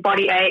 chills,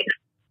 body aches,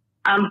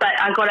 but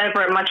I got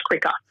over it much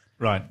quicker.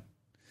 Right.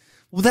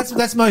 Well,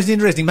 that's most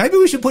interesting. Maybe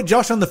we should put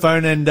Josh on the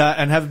phone and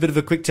have a bit of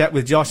a quick chat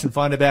with Josh and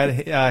find about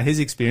his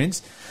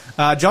experience.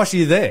 Josh, are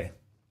you there?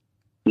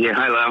 Yeah,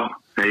 hello.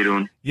 How you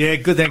doing? Yeah,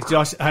 good. Thanks,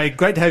 Josh. Hey,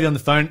 great to have you on the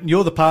phone.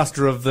 You're the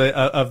pastor of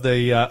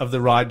the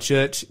Ride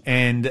Church,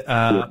 and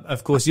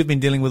of course, you've been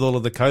dealing with all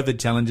of the COVID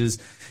challenges,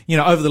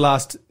 over the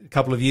last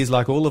couple of years,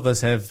 like all of us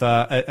have,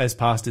 as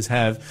pastors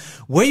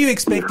have. Were you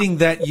expecting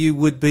that you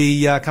would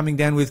be coming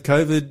down with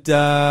COVID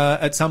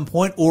at some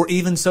point, or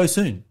even so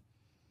soon?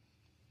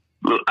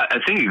 Look, I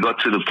think it got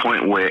to the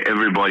point where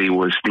everybody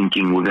was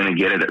thinking we're going to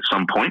get it at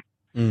some point.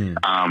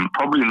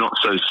 Probably not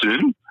so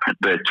soon,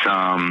 but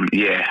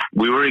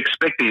we were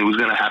expecting it was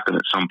going to happen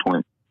at some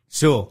point.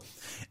 Sure.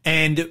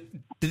 And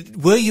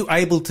were you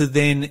able to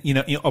then,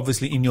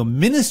 obviously in your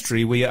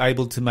ministry, were you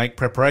able to make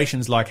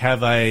preparations like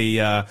have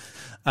a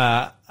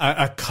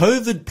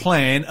COVID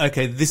plan?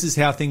 Okay, this is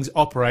how things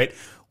operate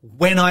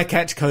when I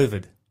catch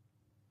COVID.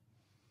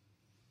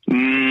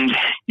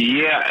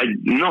 Yeah,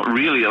 not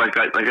really. Like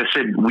I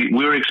said, we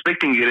were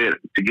expecting to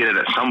get it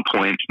at some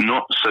point,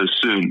 not so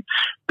soon.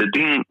 The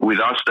thing with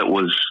us that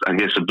was, I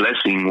guess, a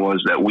blessing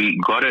was that we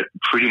got it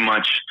pretty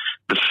much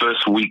the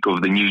first week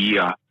of the new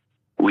year,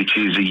 which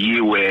is a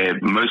year where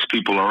most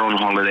people are on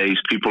holidays,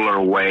 people are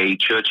away,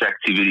 church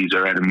activities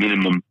are at a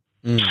minimum.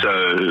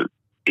 So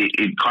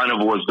it kind of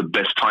was the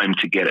best time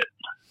to get it.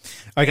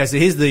 Okay, so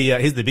here's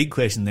the big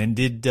question then.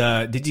 Did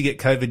you get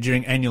COVID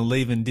during annual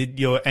leave, and did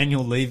your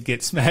annual leave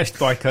get smashed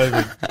by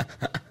COVID?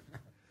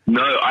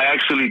 No, I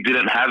actually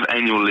didn't have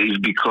annual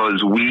leave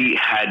because we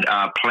had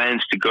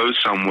plans to go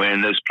somewhere,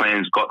 and those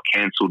plans got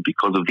cancelled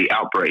because of the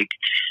outbreak.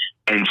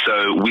 And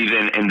so we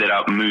then ended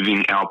up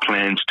moving our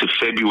plans to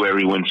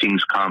February when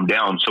things calmed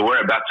down. So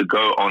we're about to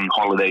go on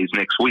holidays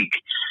next week.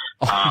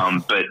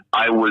 But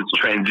I was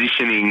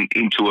transitioning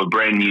into a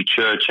brand new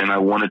church, and I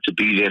wanted to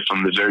be there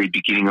from the very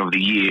beginning of the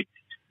year.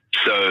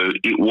 So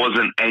it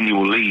wasn't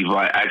annual leave.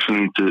 I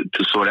actually need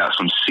to sort out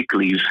some sick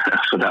leave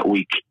for that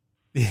week.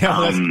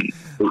 Yeah.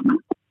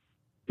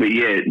 But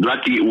yeah,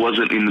 lucky it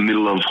wasn't in the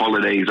middle of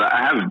holidays.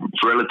 I have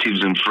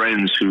relatives and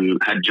friends who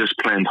had just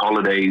planned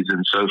holidays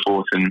and so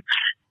forth,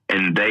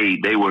 and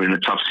they were in a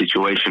tough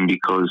situation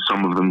because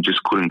some of them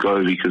just couldn't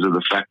go because of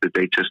the fact that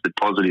they tested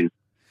positive.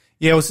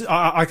 Yeah,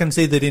 I can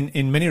see that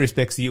in many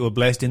respects you were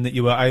blessed in that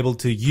you were able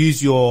to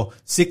use your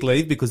sick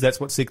leave, because that's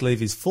what sick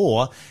leave is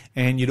for,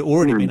 and you'd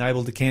already been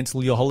able to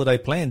cancel your holiday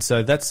plan.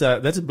 So that's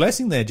a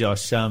blessing there,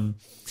 Josh.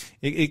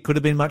 It could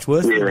have been much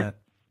worse than that.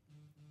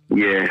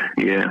 Yeah.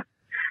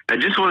 I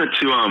just wanted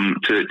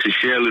to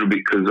share a little bit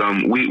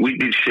because we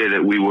did share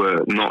that we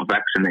were not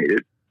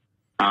vaccinated.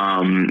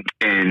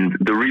 And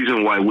the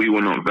reason why we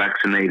were not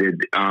vaccinated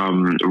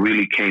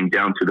really came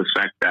down to the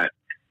fact that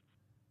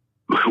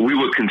we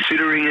were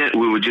considering it.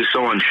 We were just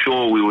so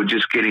unsure. We were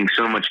just getting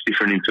so much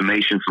different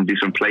information from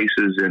different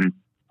places. And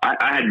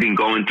I had been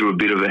going through a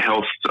bit of a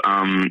health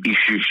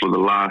issue for the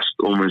last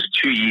almost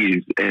 2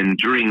 years. And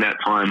during that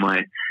time,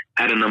 I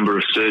had a number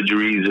of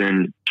surgeries,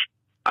 and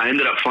I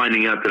ended up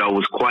finding out that I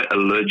was quite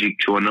allergic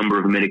to a number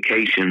of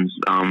medications.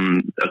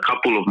 A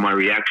couple of my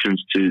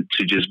reactions to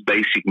just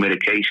basic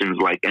medications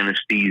like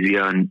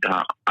anesthesia and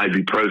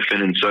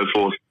ibuprofen and so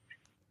forth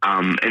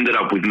ended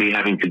up with me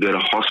having to go to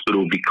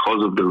hospital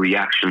because of the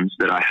reactions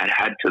that I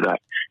had to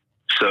that.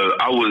 So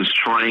I was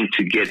trying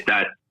to get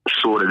that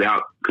sorted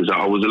out because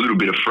I was a little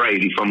bit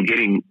afraid if I'm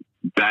getting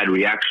bad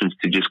reactions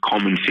to just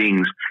common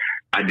things,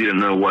 I didn't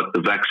know what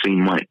the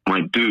vaccine might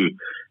do.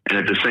 And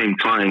at the same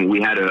time,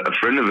 we had a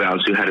friend of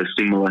ours who had a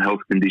similar health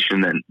condition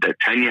that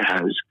Tanya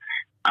has,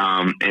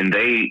 and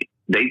they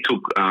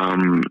took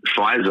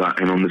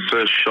Pfizer, and on the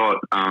first shot,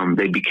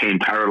 they became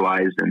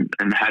paralyzed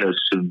and had a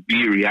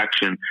severe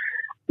reaction.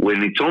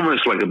 When it's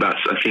almost like about,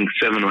 I think,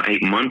 7 or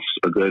 8 months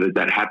ago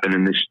that happened,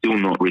 and they're still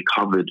not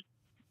recovered.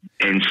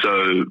 And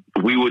so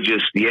we were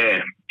just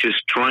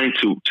trying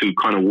to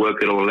kind of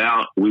work it all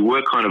out. We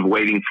were kind of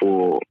waiting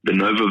for the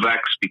Novavax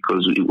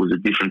because it was a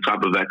different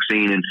type of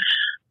vaccine. And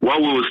while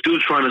we were still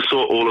trying to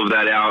sort all of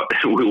that out,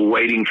 we were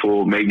waiting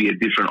for maybe a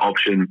different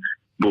option.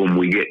 Boom,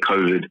 we get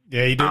COVID.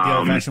 Yeah, you did the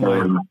old-fashioned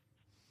way.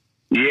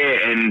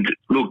 Yeah, and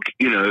look,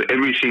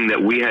 everything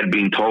that we had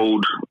been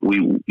told,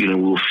 we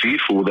were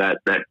fearful that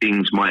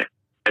things might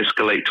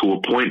escalate to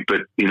a point,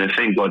 but,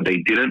 thank God they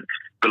didn't.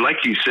 But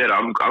like you said,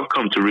 I've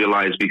come to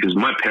realize, because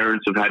my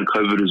parents have had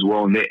COVID as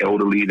well, and they're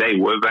elderly, they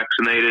were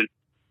vaccinated.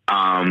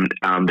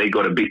 They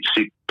got a bit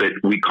sick, but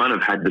we kind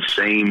of had the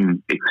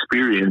same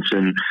experience.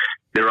 And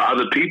there are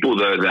other people,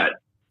 though, that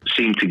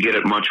seem to get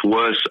it much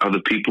worse. Other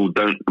people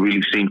don't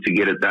really seem to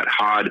get it that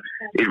hard.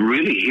 It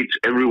really hits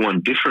everyone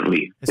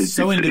differently. It's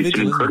so individual. It's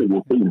an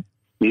incredible thing.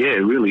 Yeah,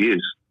 it really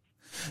is.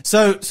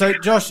 So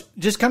Josh,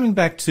 just coming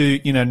back to,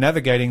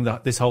 navigating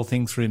this whole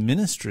thing through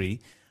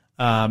ministry,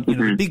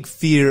 the big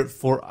fear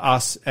for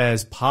us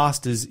as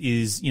pastors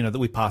is, that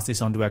we pass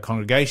this on to our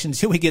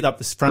congregations. Here we get up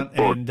this front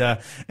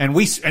and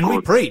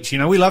we preach.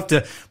 We love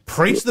to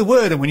preach the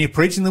word, and when you're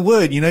preaching the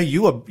word,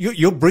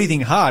 you're breathing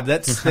hard.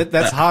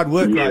 That's hard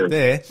work right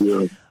there.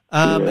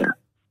 Yeah.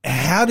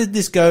 How did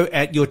this go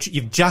at your?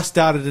 You've just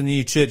started a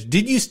new church.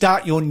 Did you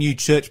start your new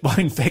church by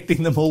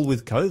infecting them all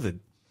with COVID?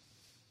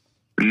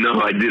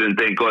 No, I didn't.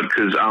 Thank God,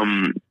 because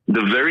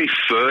the very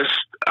first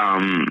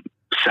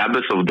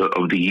Sabbath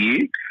of the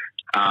year.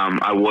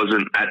 I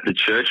wasn't at the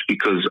church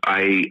because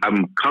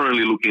I'm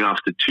currently looking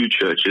after two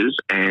churches,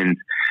 and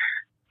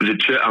the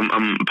church,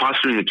 I'm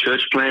pastoring a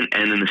church plant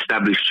and an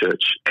established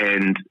church.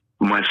 And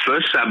my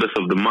first Sabbath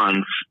of the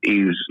month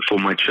is for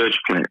my church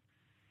plant,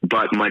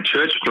 but my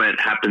church plant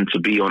happened to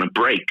be on a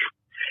break.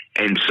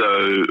 And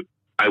so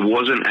I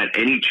wasn't at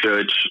any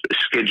church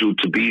scheduled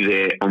to be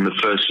there on the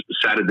first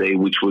Saturday,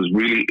 which was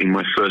really in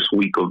my first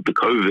week of the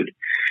COVID.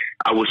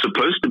 I was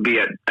supposed to be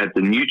at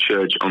the new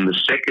church on the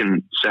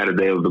second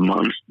Saturday of the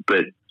month,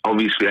 but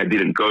obviously I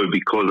didn't go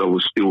because I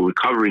was still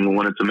recovering. I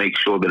wanted to make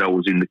sure that I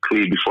was in the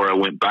clear before I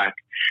went back.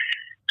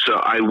 So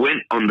I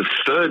went on the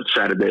third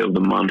Saturday of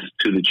the month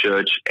to the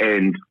church,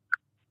 and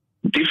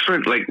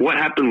what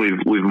happened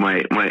with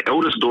my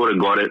eldest daughter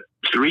got it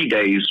 3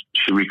 days.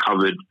 She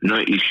recovered, no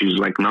issues,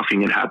 like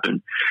nothing had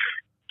happened.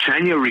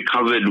 Tanya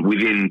recovered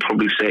within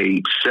probably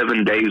say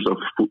 7 days of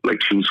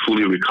she was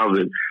fully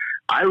recovered.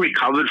 I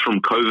recovered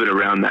from COVID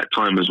around that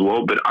time as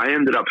well, but I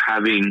ended up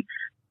having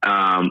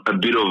a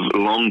bit of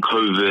long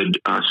COVID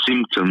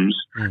symptoms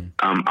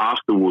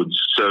afterwards.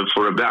 So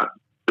for about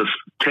the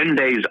 10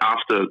 days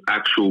after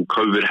actual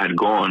COVID had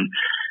gone,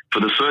 for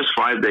the first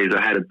 5 days,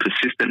 I had a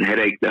persistent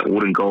headache that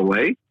wouldn't go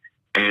away.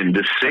 And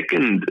the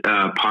second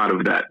part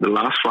of that, the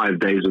last 5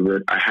 days of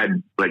it, I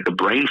had like a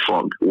brain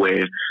fog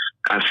where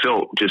I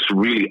felt just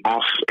really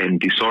off and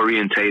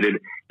disorientated.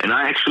 And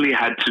I actually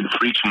had to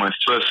preach my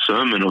first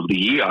sermon of the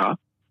year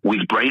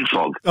with brain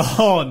fog.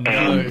 Oh, no,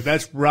 and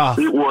that's rough.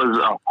 It was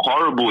a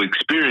horrible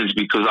experience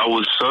because I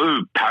was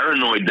so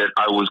paranoid that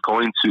I was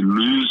going to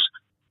lose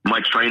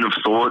my train of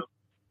thought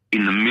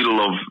in the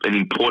middle of an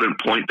important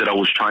point that I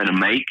was trying to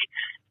make.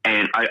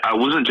 And I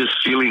wasn't just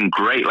feeling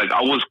great. Like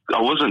I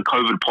wasn't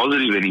COVID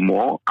positive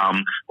anymore.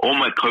 All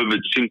my COVID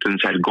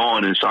symptoms had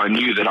gone. And so I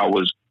knew that I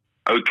was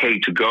okay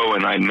to go.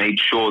 And I made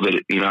sure that,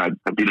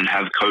 I didn't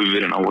have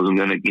COVID and I wasn't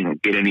going to,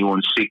 get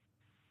anyone sick.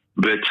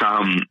 But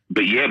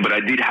I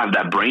did have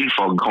that brain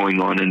fog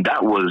going on, and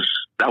that was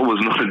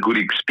not a good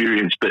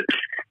experience. But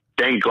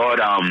thank God,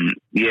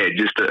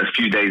 just a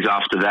few days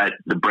after that,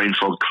 the brain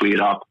fog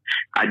cleared up.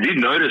 I did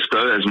notice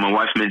though, as my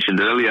wife mentioned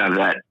earlier,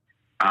 that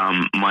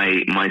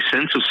my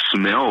sense of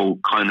smell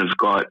kind of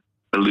got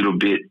a little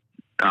bit.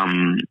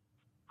 I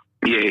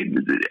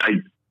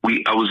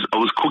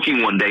was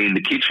cooking one day in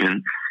the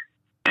kitchen,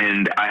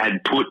 and I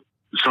had put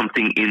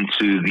something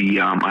into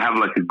the. I have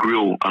like a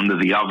grill under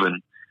the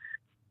oven,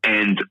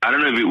 and I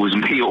don't know if it was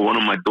me or one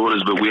of my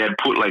daughters, but we have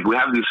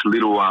this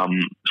little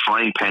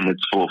frying pan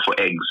that's for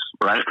eggs,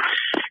 right?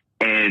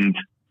 And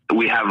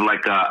we have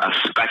like a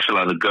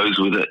spatula that goes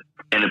with it,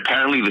 and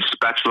apparently the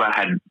spatula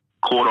had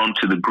caught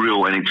onto the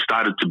grill and it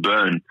started to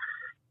burn,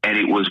 and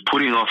it was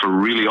putting off a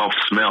really off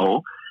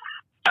smell.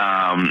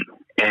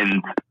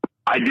 And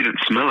I didn't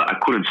smell it. I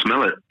couldn't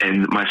smell it.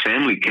 And my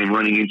family came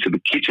running into the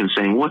kitchen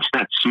saying, "What's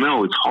that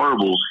smell? It's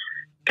horrible."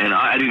 And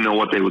I didn't know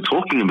what they were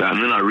talking about.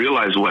 And then I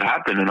realized what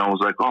happened, and I was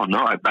like, "Oh no,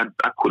 I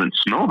couldn't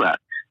smell that."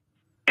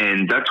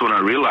 And that's when I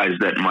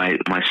realized that my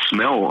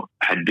smell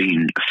had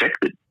been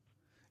affected.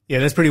 Yeah,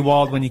 that's pretty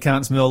wild when you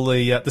can't smell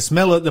the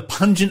smell of the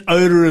pungent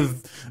odor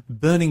of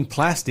burning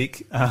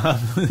plastic.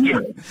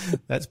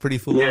 That's pretty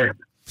full on.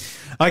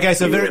 Okay,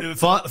 so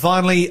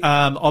finally,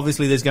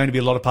 obviously there's going to be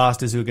a lot of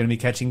pastors who are going to be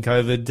catching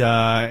COVID.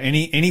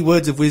 Any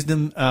words of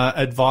wisdom,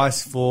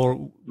 advice for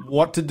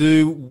what to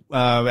do,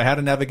 how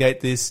to navigate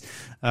this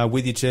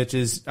with your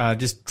churches?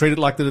 Just treat it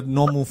like the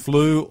normal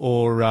flu,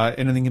 or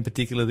anything in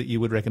particular that you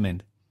would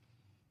recommend?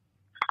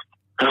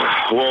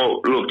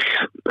 Well, look,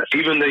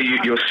 even though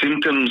your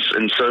symptoms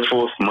and so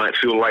forth might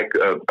feel like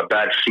a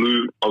bad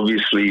flu,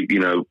 obviously,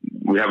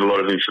 we have a lot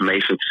of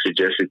information to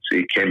suggest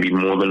it can be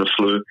more than a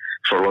flu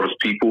for a lot of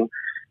people.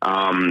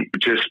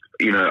 Just,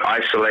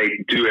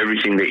 isolate, do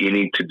everything that you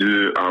need to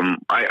do.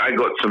 I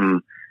got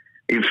some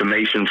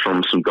information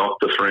from some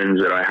doctor friends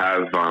that I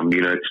have,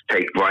 to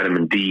take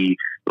vitamin D,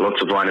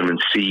 lots of vitamin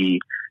C,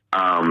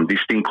 this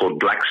thing called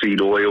black seed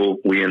oil.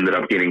 We ended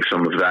up getting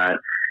some of that.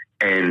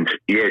 And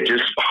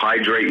just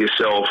hydrate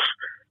yourself.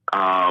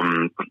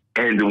 And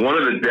one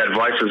of the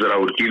advices that I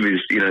would give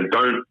is,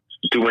 don't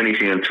do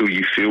anything until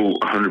you feel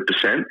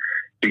 100%.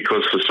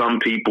 Because for some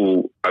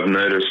people, I've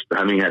noticed,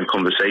 having had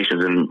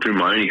conversations and through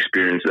my own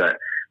experience, that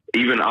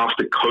even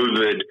after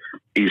COVID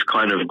is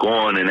kind of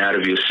gone and out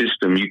of your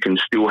system, you can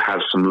still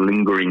have some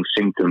lingering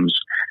symptoms,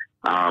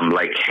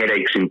 like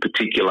headaches in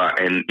particular.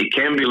 And it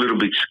can be a little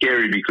bit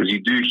scary because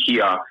you do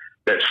hear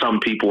that some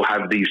people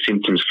have these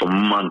symptoms for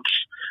months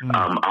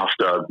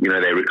after,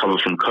 they recover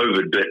from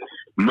COVID. But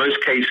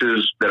most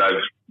cases that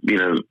I've,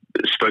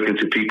 spoken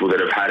to people that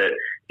have had it,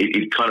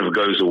 it kind of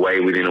goes away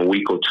within a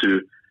week or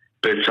two.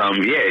 But,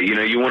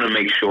 you want to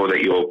make sure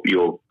that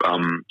you're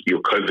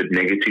COVID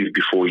negative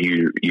before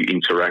you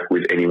interact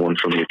with anyone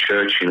from your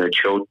church.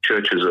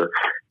 Churches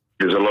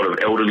there's a lot of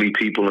elderly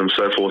people and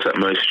so forth at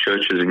most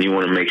churches, and you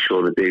want to make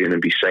sure that they're going to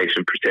be safe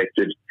and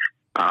protected.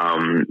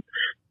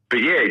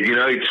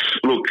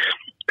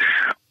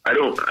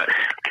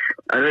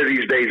 I know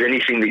these days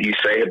anything that you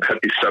say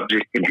about this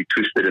subject can be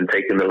twisted and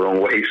taken the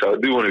wrong way, so I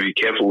do want to be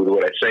careful with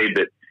what I say,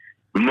 but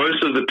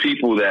most of the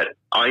people that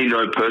I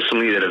know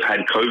personally that have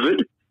had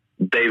COVID,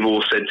 they've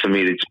all said to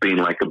me that it's been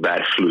like a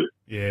bad flu.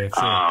 Yeah.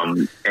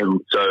 And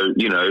so,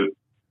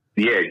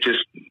 just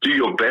do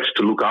your best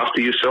to look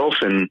after yourself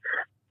and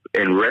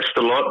rest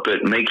a lot,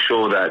 but make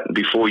sure that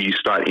before you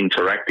start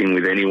interacting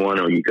with anyone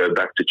or you go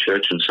back to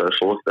church and so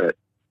forth, that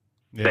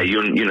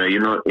you're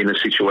not in a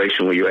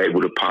situation where you're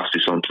able to pass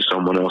this on to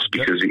someone else,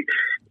 because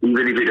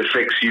even if it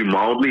affects you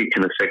mildly, it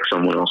can affect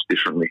someone else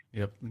differently.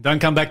 Yep. Don't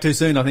come back too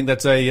soon. I think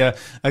that's a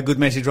good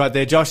message right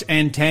there. Josh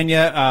and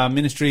Tanya,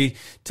 ministry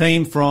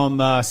team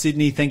from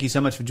Sydney, thank you so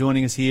much for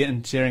joining us here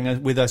and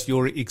sharing with us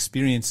your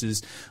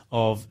experiences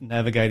of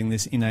navigating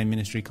this in a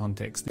ministry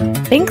context.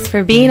 Thanks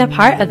for being a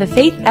part of the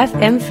Faith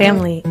FM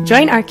family.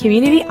 Join our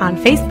community on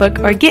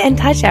Facebook or get in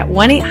touch at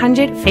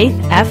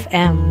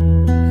 1-800-FAITH-FM.